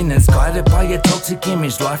lost the minutes. Guided by a toxic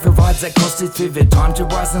image, life provides that cost is vivid. Time to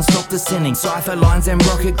rise and stop the sinning. Cypher lines and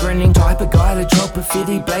rocket grinning. Type of guy to drop a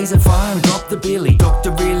fitty, blaze a fire and drop the billy. Doctor,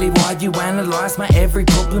 really, why'd you analyze my every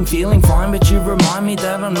problem? Feeling fine, but you remind me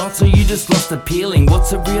that I'm not, so you just lost appealing.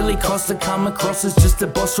 What's it really cost to come across as just a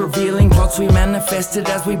boss revealing plots we manifested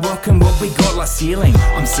as we rock and what we got like ceiling.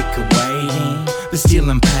 I'm sick of waiting, but still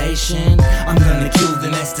impatient. I'm gonna kill the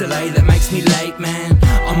next delay that makes me late, man.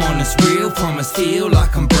 I'm honest, real, promise, feel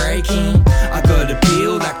like I'm breaking. I got a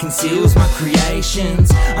peel that conceals my creations.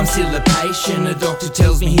 I'm still a patient, a doctor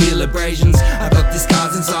tells me heal abrasions. I got the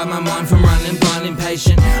scars inside my mind from running blind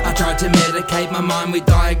impatient. I tried to medicate my mind with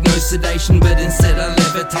diagnosed sedation, but instead I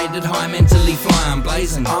levitate levitated high, mentally flying,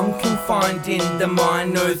 blazing. I'm confined in the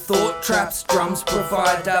mind, no thought traps. Drums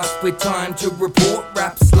provide us with time to report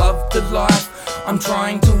raps. Love the life, I'm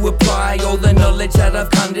trying to apply all the knowledge that I've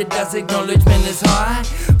conjured as acknowledgement is high.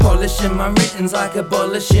 Polishing my writtens like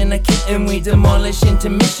abolishing a kitten. We demolish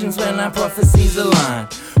intermissions when our prophecies align.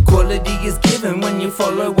 Quality is given when you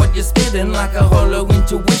follow what you're spitting, like a hollow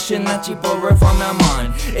intuition that you borrow from our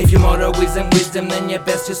mind. If your motto isn't wisdom, then you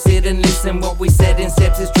best just sit and listen. What we said in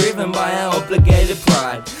steps is driven by our obligated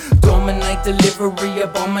pride. Dominate delivery,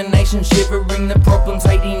 abomination, shivering the problems,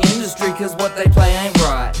 hating industry, cause what they play ain't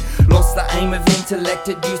right. Lost the aim of intellect,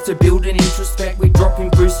 it used to build and introspect. We drop in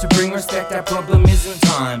boost to bring respect, our problem isn't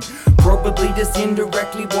time. Probably just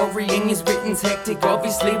indirectly worrying is written's hectic.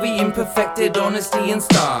 Obviously we imperfected honesty and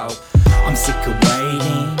style. I'm sick of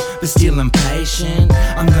waiting, but still impatient.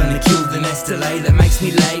 I'm gonna kill the next delay that makes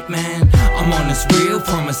me late, man. I'm honest, real,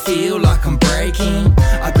 promise, feel like I'm breaking.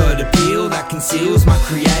 I got a peel that conceals my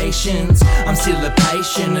creations. I'm still a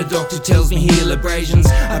patient, a doctor tells me heal abrasions.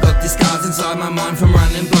 I got these scars inside my mind from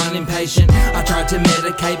running blind impatient. I tried to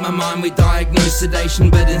medicate my mind with diagnosed sedation,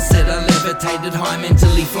 but instead I levitated high,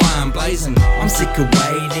 mentally flying, blazing. I'm sick of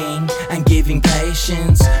waiting and giving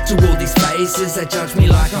patience to all these faces that judge me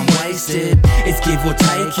like I'm wasted. It's give or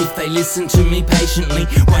take if they listen to me patiently.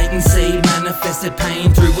 Wait and see, manifested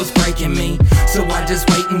pain through what's breaking me. So I just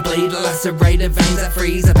wait and bleed, lacerated veins that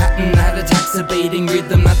freeze. A pattern that attacks a beating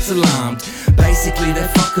rhythm that's alarmed. Basically they're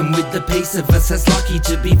fucking with the piece of us that's lucky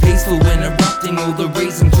to be peaceful when erupting all the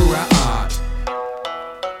reason through our art.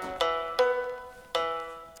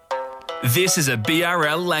 This is a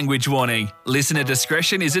BRL language warning. Listener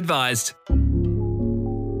discretion is advised.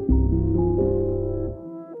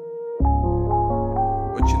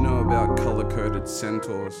 What you know about color-coded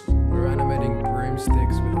centaurs? We're animating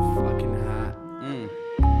broomsticks with a fucking hat.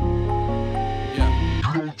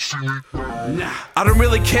 Nah, I don't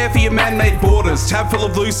really care for your man-made borders. Tab full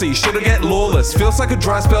of Lucy, shoulda get lawless. Feels like a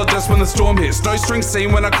dry spell just when the storm hits. No string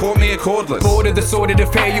scene when I caught me a cordless. Bored of the sordid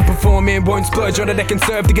affair you perform in. Won't splurge on it that can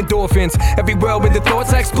serve the endorphins. Every world with the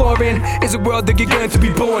thoughts I explore in is a world that you're going to be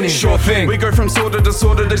born in. Sure thing. We go from sordid to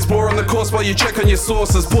sordid, explore on the course while you check on your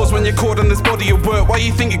sources. Pause when you're caught in this body of work. Why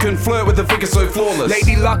you think you can flirt with a figure so flawless?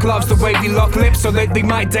 Lady Luck loves the way we lock lips, so lately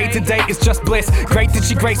my day-to-day is just bliss. Great that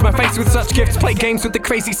she graced my face with such gifts. Play games with the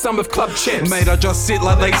crazy sum of club chips. Mate, I just sit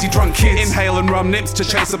like lazy drunk kids, inhaling rum nips to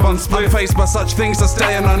chase a bun split. I'm faced by such things, I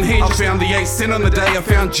stay unhinged. I found the eighth sin on the day I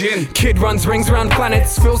found gin. Kid runs rings around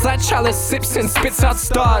planets, fills that chalice, sips and spits out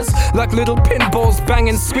stars. Like little pinballs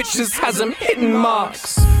banging switches, has them hitting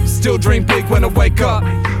marks. Still dream big when I wake up.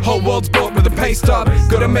 Whole world's bought with a pay stub.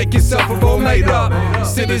 Gotta make yourself a all made up.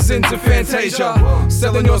 Citizens of Fantasia,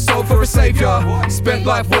 selling your soul for a savior. Spent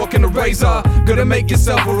life walking a razor. Gotta make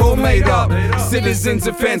yourself a all made up. Citizens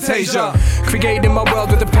of Fantasia, creating my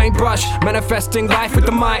world with a paintbrush, manifesting life with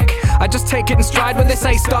the mic. I just take it in stride when they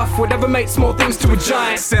say stuff. Whatever makes small things to a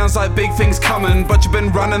giant. Sounds like big things coming, but you've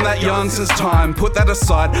been running that yarn since time. Put that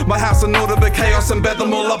aside. My house in order, but chaos and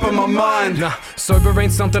bedlam all up in my mind. Nah, sober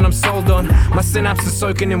ain't something I'm sold on. My synapses are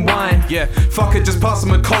soaking in wine. Yeah, fuck it, just pass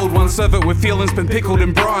him a cold one. Serve it with feelings been pickled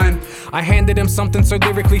in brine. I handed him something so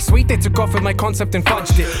lyrically sweet, they took off with my concept and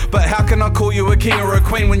fudged it. But how can I call you a king or a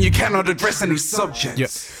queen when you cannot address any subjects?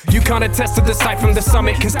 Yeah. You can't attest to the sight from the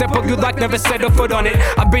summit. Can step up good like never set a foot on it.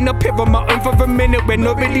 I've been up here on my own for a minute where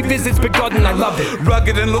nobody visits but God, and I love it.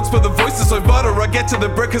 Rugged and looks, but the voice is so butter. I get to the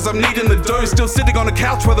brick cause I'm needing the dough. Still sitting on a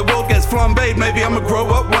couch where the world gets flambéed. Maybe I'ma grow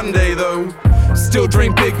up one day though. Still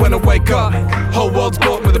dream big when I wake up. Whole world's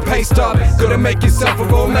bought with a pay stub. Gotta make yourself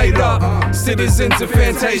a all made up. Citizens of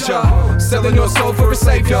Fantasia, selling your soul for a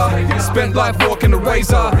savior. Spent life walking a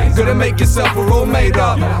razor. Gotta make yourself a all made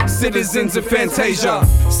up. Citizens of Fantasia,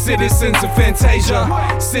 citizens of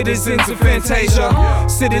Fantasia, citizens of Fantasia,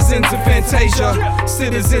 citizens of Fantasia,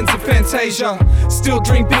 citizens of Fantasia. Still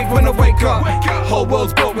dream big when I wake up. Whole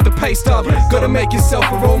world's bought with a pay stub. Gotta make yourself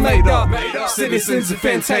a all made up. Citizens of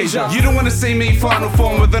Fantasia. You don't wanna see me final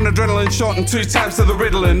form with an adrenaline shot and 2 tabs of the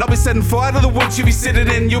Ritalin. I'll be setting fire to the woods you'll be sitting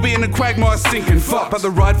in. You'll be in a quagmire sinking. Fuck, but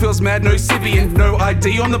the ride feels mad, no Sibian. No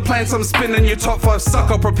ID on the plans I'm spinning. Your top 5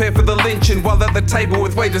 suck, I'll prepare for the lynching. While at the table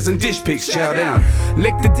with waiters and dish pigs, chow down.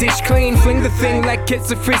 Lick the dish clean, fling the thing like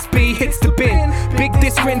it's a frisbee. Hits the bin, big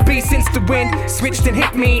this grin B since the wind switched and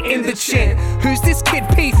hit me in the chin. Who's this kid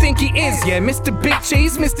P think he is? Yeah, Mr. Big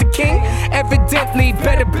Cheese, Mr. King. Evidently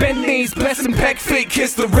better bend knees, bless and peck feet,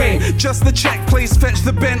 kiss the ring. Just the check please fetch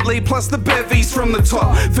the Bentley plus the bevies from the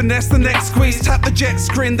top. Finesse the next squeeze, tap the jet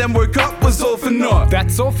screen, then woke up, was all for naught.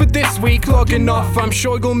 That's all for this week, logging off. I'm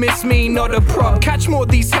sure you'll miss me, not a prop. Catch more of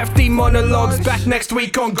these hefty monologues back next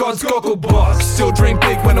week on God's Goggle Box. Still dream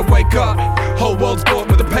big when I wake up. Whole world's bought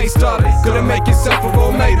with a pay stub. Gotta make yourself a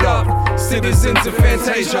all made up. Citizens of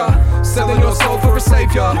Fantasia, selling your soul for a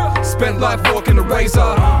savior. Spent life walking a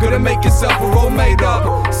razor. Gotta make yourself a all made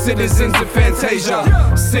up. Citizens of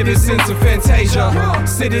Fantasia, citizens of Fantasia,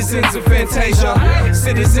 citizens of Fantasia,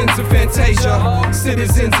 citizens of Fantasia,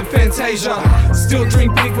 citizens of Fantasia. Still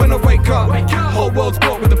dream big when I wake up. Whole world's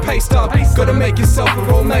bought with a pay stub. Gotta make yourself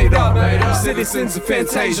a all made up. Citizens of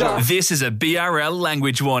Fantasia. This is a BRL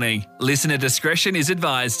language warning. Listener discretion is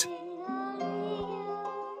advised.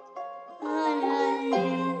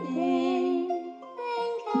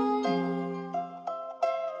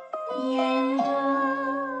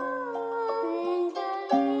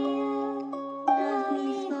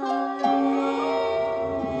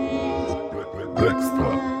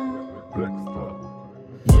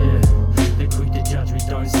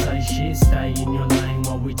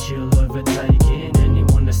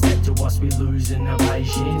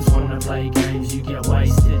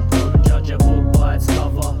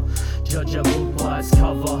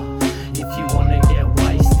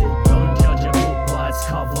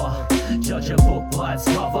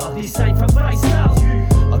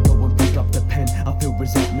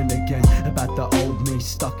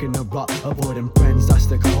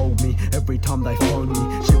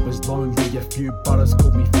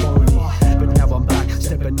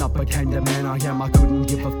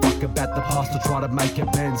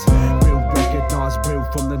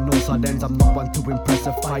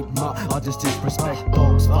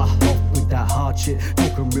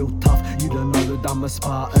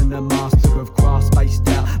 Spartan, a master of craft, spaced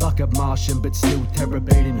out like a Martian, but still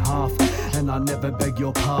terabit in half. And I never beg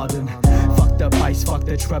your pardon. Fuck the bass, fuck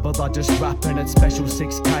the treble, I just rapping at special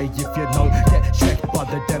 6K. If you know, get checked by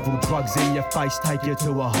the devil. Drugs in your face take you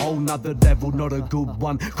to a whole nother level. Not a good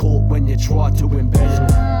one, caught when you try to embezzle.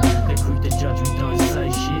 They're quick to judge, we don't say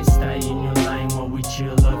shit. Stay in your lane while we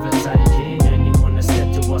chill, overtaking. Anyone that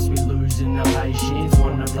step to us, we losing our patience.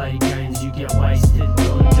 Wanna play games, you get wasted.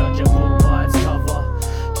 Don't judge a book by its cover.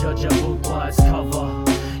 Judge a book by its cover.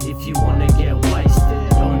 If you wanna get wasted,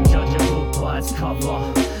 don't judge a book by its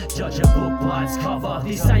cover. Judge a book by its cover.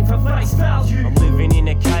 This ain't for face value. I'm living in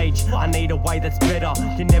a cage, I need a way that's better.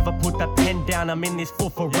 Can never put the pen down, I'm in this for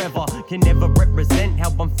forever. Can never represent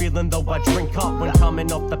how I'm feeling though I drink up. When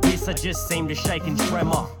coming off the piss I just seem to shake and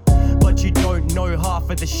tremor. But you don't know half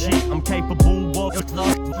of the shit I'm capable of.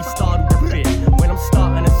 You started a bit when I'm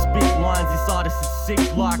starting to spit lines. This artist is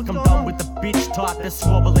sick like I'm done with the bitch type that's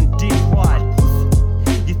swabbling dick right.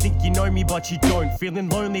 You think you know me but you don't. Feeling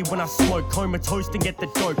lonely when I smoke, comatose and get the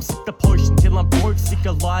dope. Sip the potion till I'm broke, sick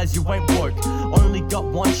of lies you ain't woke. Only got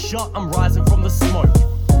one shot, I'm rising from the smoke.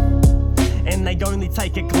 And they only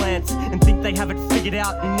take a glance and think they have it figured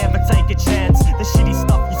out and never take a chance. The shitty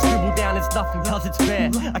stuff you scribble down is nothing cause it's fair.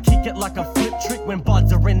 I kick it like a flip trick when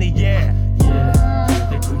buds are in the air. Yeah,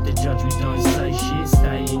 they're quick to judge, we don't say shit.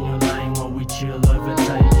 Stay in your lane while we chill,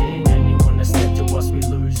 overtaking. Anyone that step to us, we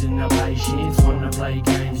losing our patience. Wanna play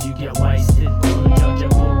games, you get wasted. Don't judge a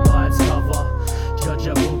book by its cover. Judge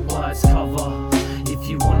a book by its cover. If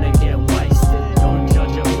you wanna get wasted, don't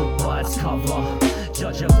judge a book by its cover.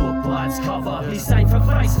 Judge a book by its cover. This ain't for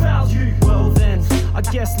face value. Well then, I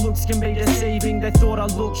guess looks can be deceiving. They thought I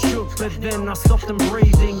looked shook, but then I stopped them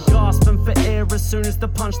breathing. Gasping for air as soon as the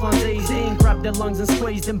punchline's easing. Grab their lungs and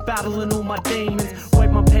squeeze them, battling all my demons. Wave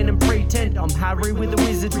my pen and pretend I'm Harry with the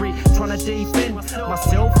wizardry. Trying to defend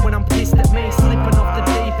myself when I'm pissed at me. Slipping off the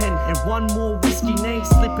deep end. And one more whiskey neat.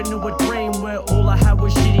 Slipping into a dream where all I had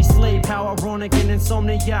was shitty sleep. How ironic and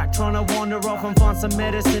insomniac. Trying to wander off and find some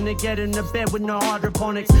medicine to get into bed with no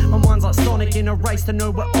hydroponics. My mind's like Sonic in a race to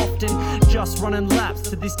nowhere often. Just running laps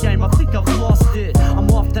to this game, I think I've lost it. I'm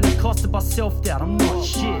often accosted by self-doubt, I'm not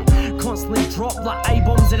shit. Constantly drop like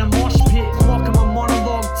A-bombs in a mosh pit. Rocking my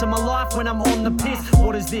monologue to my life when I'm on the piss.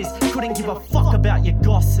 What is this? Couldn't give a fuck about your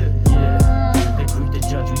gossip. Yeah, they're quick to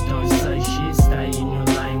judge, we don't say shit. Stay in your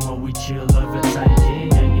lane while we chill,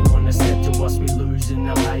 overtaking. Anyone that step to us, we losing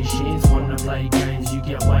our patience. Wanna play games, you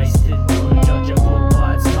get wasted. Don't judge a book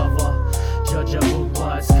by its cover. Judge a book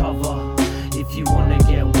by its cover. If you wanna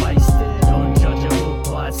get wasted, don't judge a book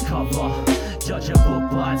by its cover. Judge a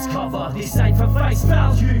book by its cover. This ain't for face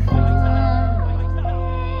value.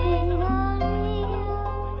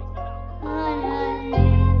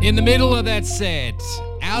 In the middle of that set,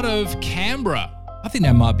 out of Canberra, I think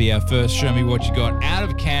that might be our first Show Me What You Got out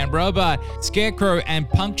of Canberra, but Scarecrow and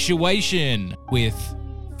Punctuation with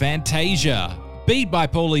Fantasia, beat by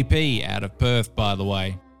Paulie P out of Perth, by the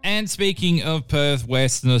way. And speaking of Perth,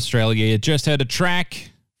 Western Australia, you just heard a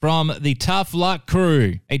track from the Tough Luck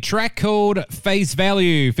Crew, a track called Face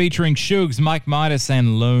Value featuring Shugs, Mike Midas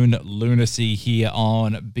and Lone Lunacy here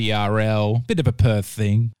on BRL. Bit of a Perth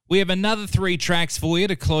thing. We have another 3 tracks for you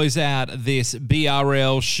to close out this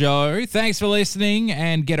BRL show. Thanks for listening,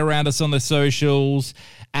 and get around us on the socials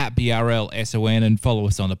at BRLSON and follow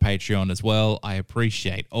us on the Patreon as well. I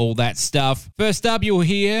appreciate all that stuff. First up, you'll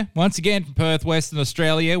hear, once again from Perth, Western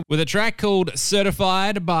Australia, with a track called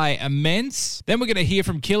Certified by Immense. Then we're going to hear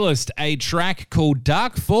from Killist, a track called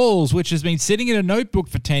Dark Falls, which has been sitting in a notebook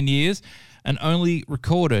for 10 years and only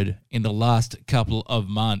recorded in the last couple of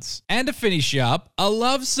months. And to finish up, a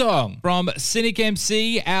love song from Cynic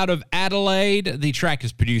MC out of Adelaide. The track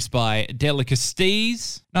is produced by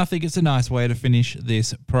Delicacies. And I think it's a nice way to finish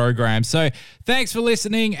this program. So thanks for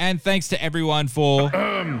listening, and thanks to everyone for...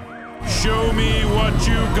 Show me what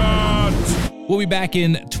you got. We'll be back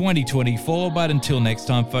in 2024, but until next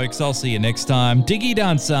time, folks, I'll see you next time. Diggy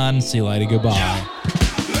done, son. See you later. Goodbye.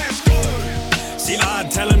 See, I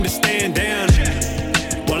tell him to stand down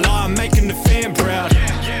while I'm making the fan proud.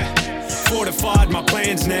 Fortified my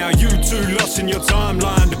plans now. You two lost in your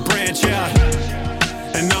timeline to branch out.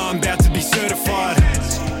 And now I'm about to be certified.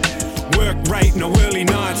 Work rate, no early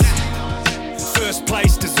nights. First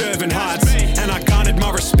place, deserving hearts. And I garnered my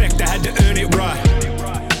respect, I had to earn it right.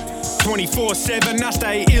 24/7, I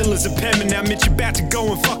stay ill as a penman. Now Mitch about to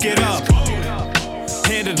go and fuck it up.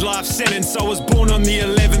 Handed life sentence, I was born on the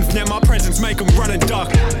 11th. Now my presence make them run and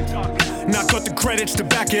duck. Now got the credits to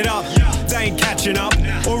back it up. They ain't catching up,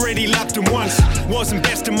 already lapped them once. Wasn't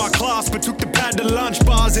best in my class, but took the pad to lunch.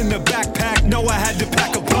 Bars in the backpack, know I had to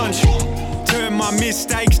pack a punch. Turn my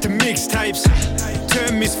mistakes to mixtapes.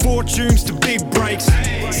 Turn misfortunes to big breaks.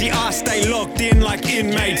 See, I stay locked in like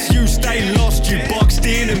inmates. You stay lost, you boxed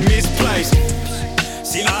in and misplaced.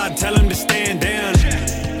 See, I tell them to stand down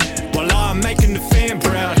while I'm making the fan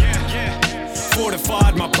proud.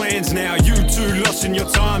 Fortified my plans now. You two lost in your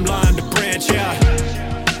timeline to branch out.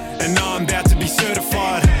 And now I'm about to be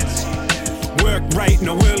certified. Work rate,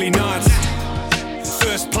 no early nights.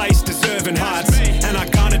 First place, deserving hearts. And I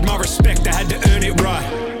garnered my respect, I had to earn it right.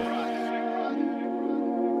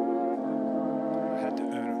 Had to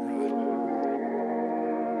earn it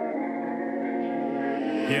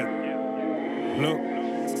right. Yeah. Look.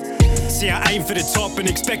 See, I aim for the top and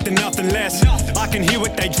expecting nothing less. I can hear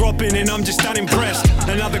what they dropping and I'm just unimpressed.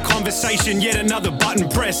 Another conversation, yet another button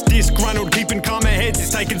pressed. Disgruntled, keeping calmer heads,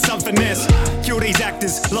 it's taking some finesse. Kill these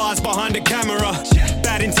actors, lies behind a camera.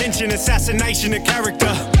 Bad intention, assassination of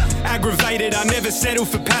character. Aggravated, I never settle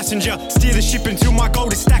for passenger. Steer the ship until my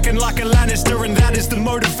gold is stacking like a Lannister. And that is the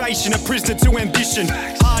motivation, a prisoner to ambition.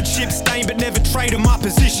 Hardship stained but never traded my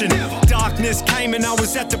position. Darkness came and I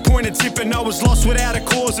was at the point of tipping. I was lost without a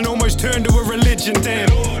cause and almost turned to a religion. Damn,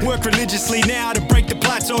 work religiously now to break the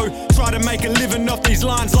plateau. Try to make a living off these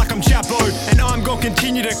lines like I'm Chapo. And I'm gonna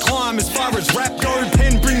continue to climb as far as rap go.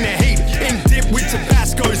 Pen bring the heat, in dip with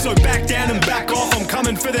Tabasco. So back down and back off, I'm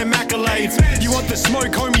coming for them accolades. You want the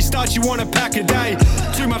smoke, homie, start, you want a pack a day.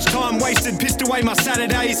 Too much time wasted, pissed away my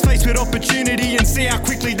Saturdays. Faced with opportunity and see how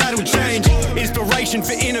quickly that'll change. Inspiration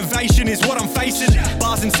for innovation is what I'm facing.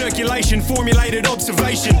 Bars in circulation, formulated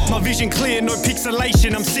observation. My vision clear, no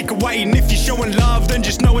pixelation. I'm sick of waiting. If you're showing love, then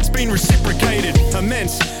just know it's been reciprocated.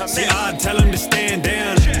 Immense. See, I tell them to stand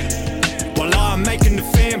down while I'm making the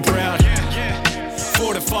fan proud.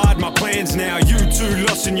 Fortified my plans now. You two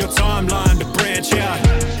lost in your timeline to branch out.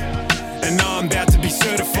 And now I'm about to be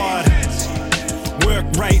certified. Work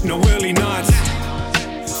rate, no early nights.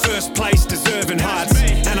 First place, deserving hearts.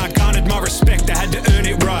 And I garnered my respect, I had to earn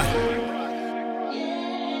it right.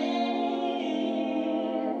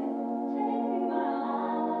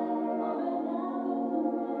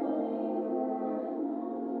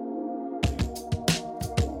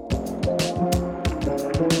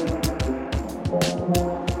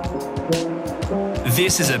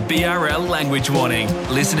 This is a BRL language warning.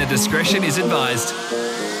 Listener discretion is advised.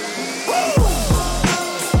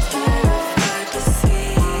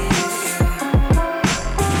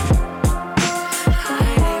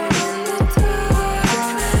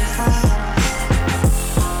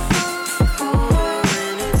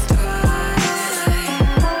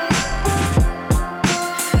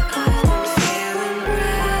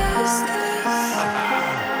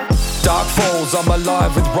 Dark falls on my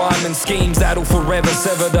alive with rhyme and schemes that'll forever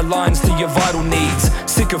sever the lines to your vital needs.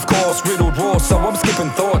 Sick of course, riddled raw, so I'm skipping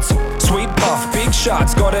thoughts. Sweet puff, big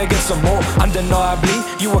shots, gotta get some more. Undeniably,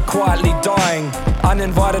 you are quietly dying.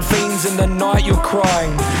 Uninvited fiends in the night, you're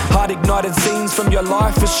crying. Heart ignited scenes from your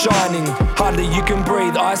life are shining. Hardly you can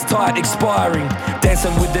breathe, eyes tight, expiring.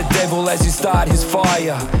 Dancing with the devil as you start his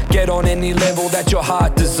fire. Get on any level that your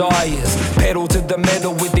heart desires. Pedal to the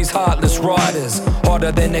metal with these heartless riders.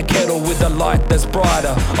 Hotter than a kettle with a light that's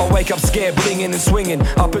brighter. I wake up scared, blinging and swinging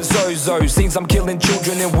up at Zozo. Scenes I'm killing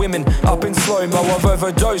children and women up in slow-mo. I've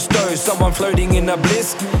overdosed, someone floating in a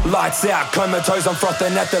bliss. Lights out, comatose, I'm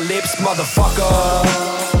frothing at the lips, motherfucker.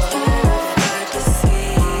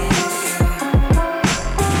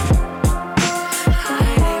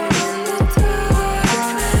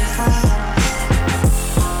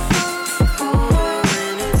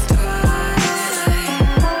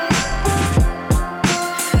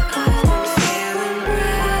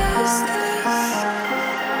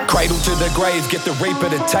 Cradle to the grave, get the reaper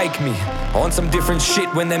to take me. On some different shit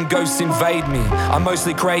when them ghosts invade me. I'm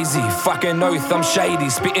mostly crazy, fucking oath, I'm shady.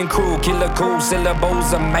 Spitting cruel, killer cool,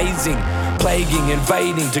 syllables amazing. Plaguing,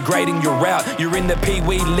 invading, degrading your route. You're in the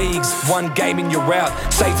Pee-wee leagues, one game and you're out.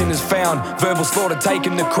 Satan is found, verbal slaughter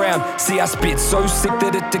taking the crown. See I spit so sick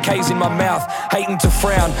that it decays in my mouth. Hating to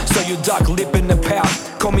frown, so you duck lip in the pout.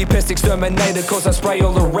 Call me pest exterminator cause I spray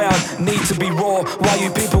all around. Need to be raw, why you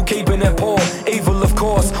people keeping it poor? Evil of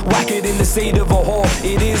course, whack it in the seed of a whore.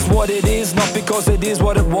 It is what it is, not because it is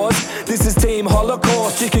what it was. This is Team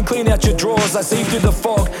Holocaust, you can clean out your drawers. I see through the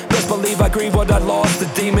fog, best believe I grieve what I lost. The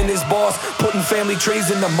demon is boss, putting family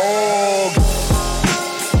trees in the morgue.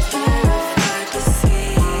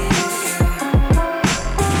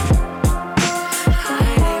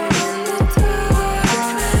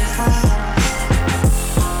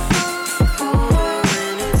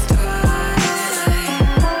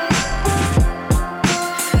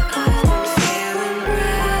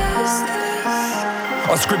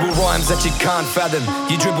 I scribble rhymes that you can't fathom.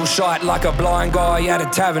 You dribble shite like a blind guy at a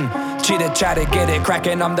tavern. Chitter chatter, get it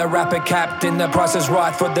cracking, I'm the rapper captain. The price is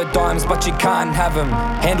right for the dimes, but you can't have them.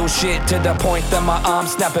 Handle shit to the point that my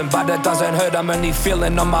arm's snapping, but it doesn't hurt, I'm only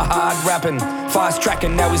feeling on my hard rapping. Fast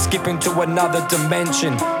tracking, now we're skipping to another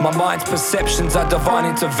dimension. My mind's perceptions are divine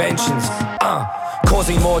interventions.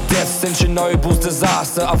 Causing more deaths than Chernobyl's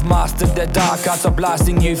disaster. I've mastered the dark arts of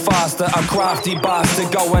blasting you faster. A crafty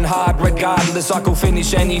bastard going hard regardless. I could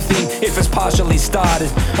finish anything if it's partially started.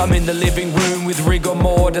 I'm in the living room with rigor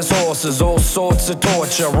mortis horses. All sorts of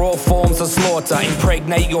torture, all forms of slaughter.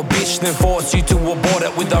 Impregnate your bitch then force you to abort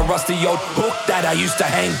it with a rusty old hook that I used to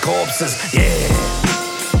hang corpses. Yeah.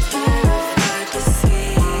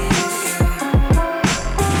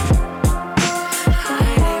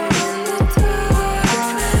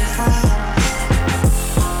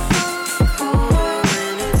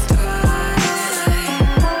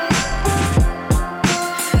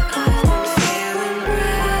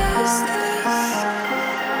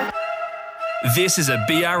 This is a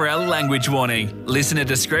BRL language warning. Listener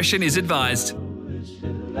discretion is advised.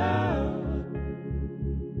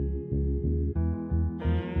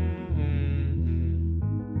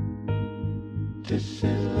 This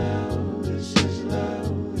is love, this is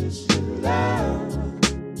love, this is love.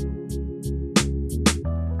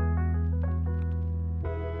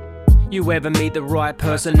 You ever meet the right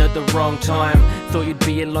person at the wrong time? Thought you'd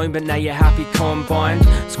be alone, but now you're happy combined.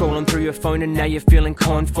 Scrolling through your phone and now you're feeling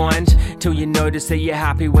confined. Till you notice that you're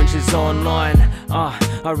happy when she's online.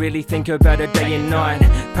 I really think about her day and night.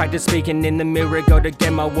 Practice speaking in the mirror, gotta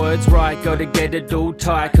get my words right. Gotta get it all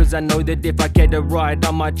tight, cause I know that if I get it right,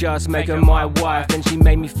 I might just make her my wife. And she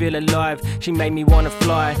made me feel alive, she made me wanna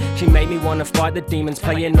fly. She made me wanna fight the demons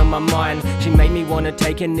playing on my mind. She made me wanna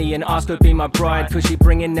take a knee and ask her to be my bride. Cause she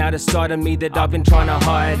bringing out a side of me that I've been trying to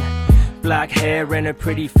hide. Black hair and a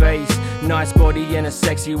pretty face, nice body and a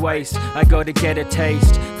sexy waist. I gotta get a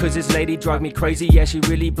taste, cause this lady drive me crazy. Yeah, she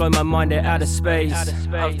really blow my mind to outer space.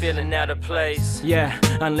 I'm feeling out of place. Yeah,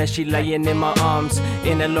 unless she laying in my arms,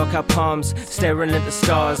 in her lock-up palms, staring at the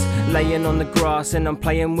stars, laying on the grass, and I'm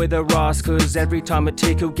playing with her ass. Cause every time I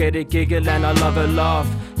tickle, get a giggle and I love her laugh.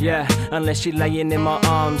 Yeah, unless she laying in my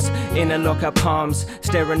arms, in her lock-up palms,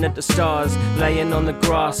 staring at the stars, laying on the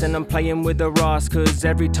grass, and I'm playing with her ass. Cause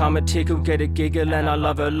every time I tickle, get a giggle and I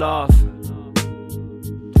love her laugh.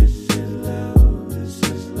 This is love, this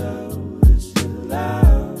is love, this is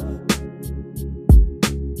love.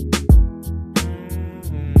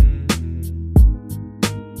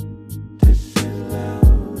 This is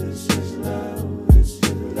love, this is love, this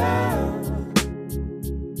is love.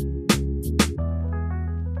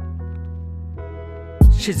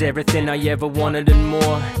 She's everything I ever wanted and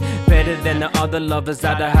more. Better than the other lovers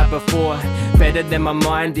that I had before. Better than my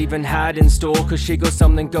mind even had in store. Cause she got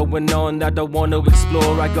something going on that I want to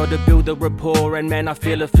explore. I gotta build a rapport and man I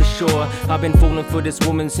feel it for sure. I've been falling for this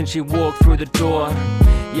woman since she walked through the door.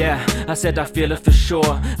 Yeah, I said I feel it for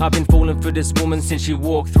sure. I've been falling for this woman since she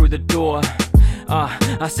walked through the door.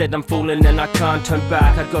 I said I'm falling and I can't turn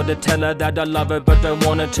back. I gotta tell her that I love her but don't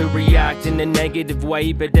want her to react in a negative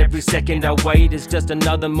way. But every second I wait is just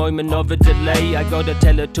another moment of a delay. I gotta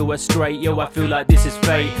tell her to her straight, yo, I feel like this is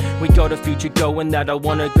fate. We got a future going that I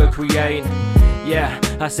wanna go create. Yeah,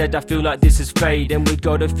 I said I feel like this is fate. And we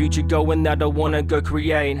got a future going that I wanna go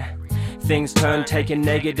create. Things turn, take a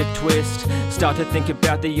negative twist. Start to think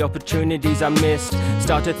about the opportunities I missed.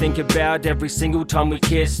 Start to think about every single time we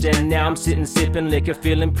kissed. And now I'm sitting sipping liquor,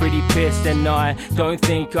 feeling pretty pissed. And I don't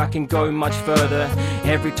think I can go much further.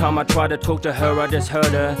 Every time I try to talk to her, I just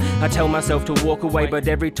hurt her. I tell myself to walk away, but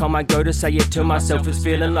every time I go to say it to myself, it's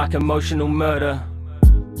feeling like emotional murder.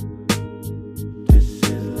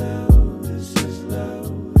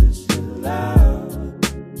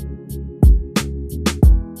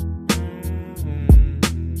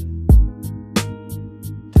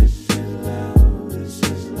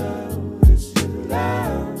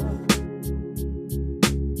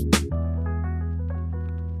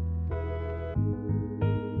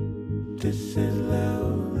 This is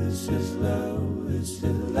love, this is love, this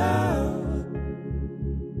is love.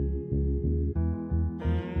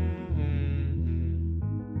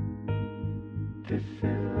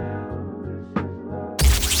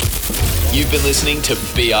 You've been listening to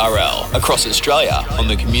BRL across Australia on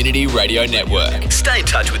the Community Radio Network. Stay in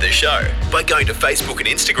touch with the show by going to Facebook and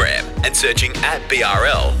Instagram and searching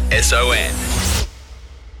 @BRLSON.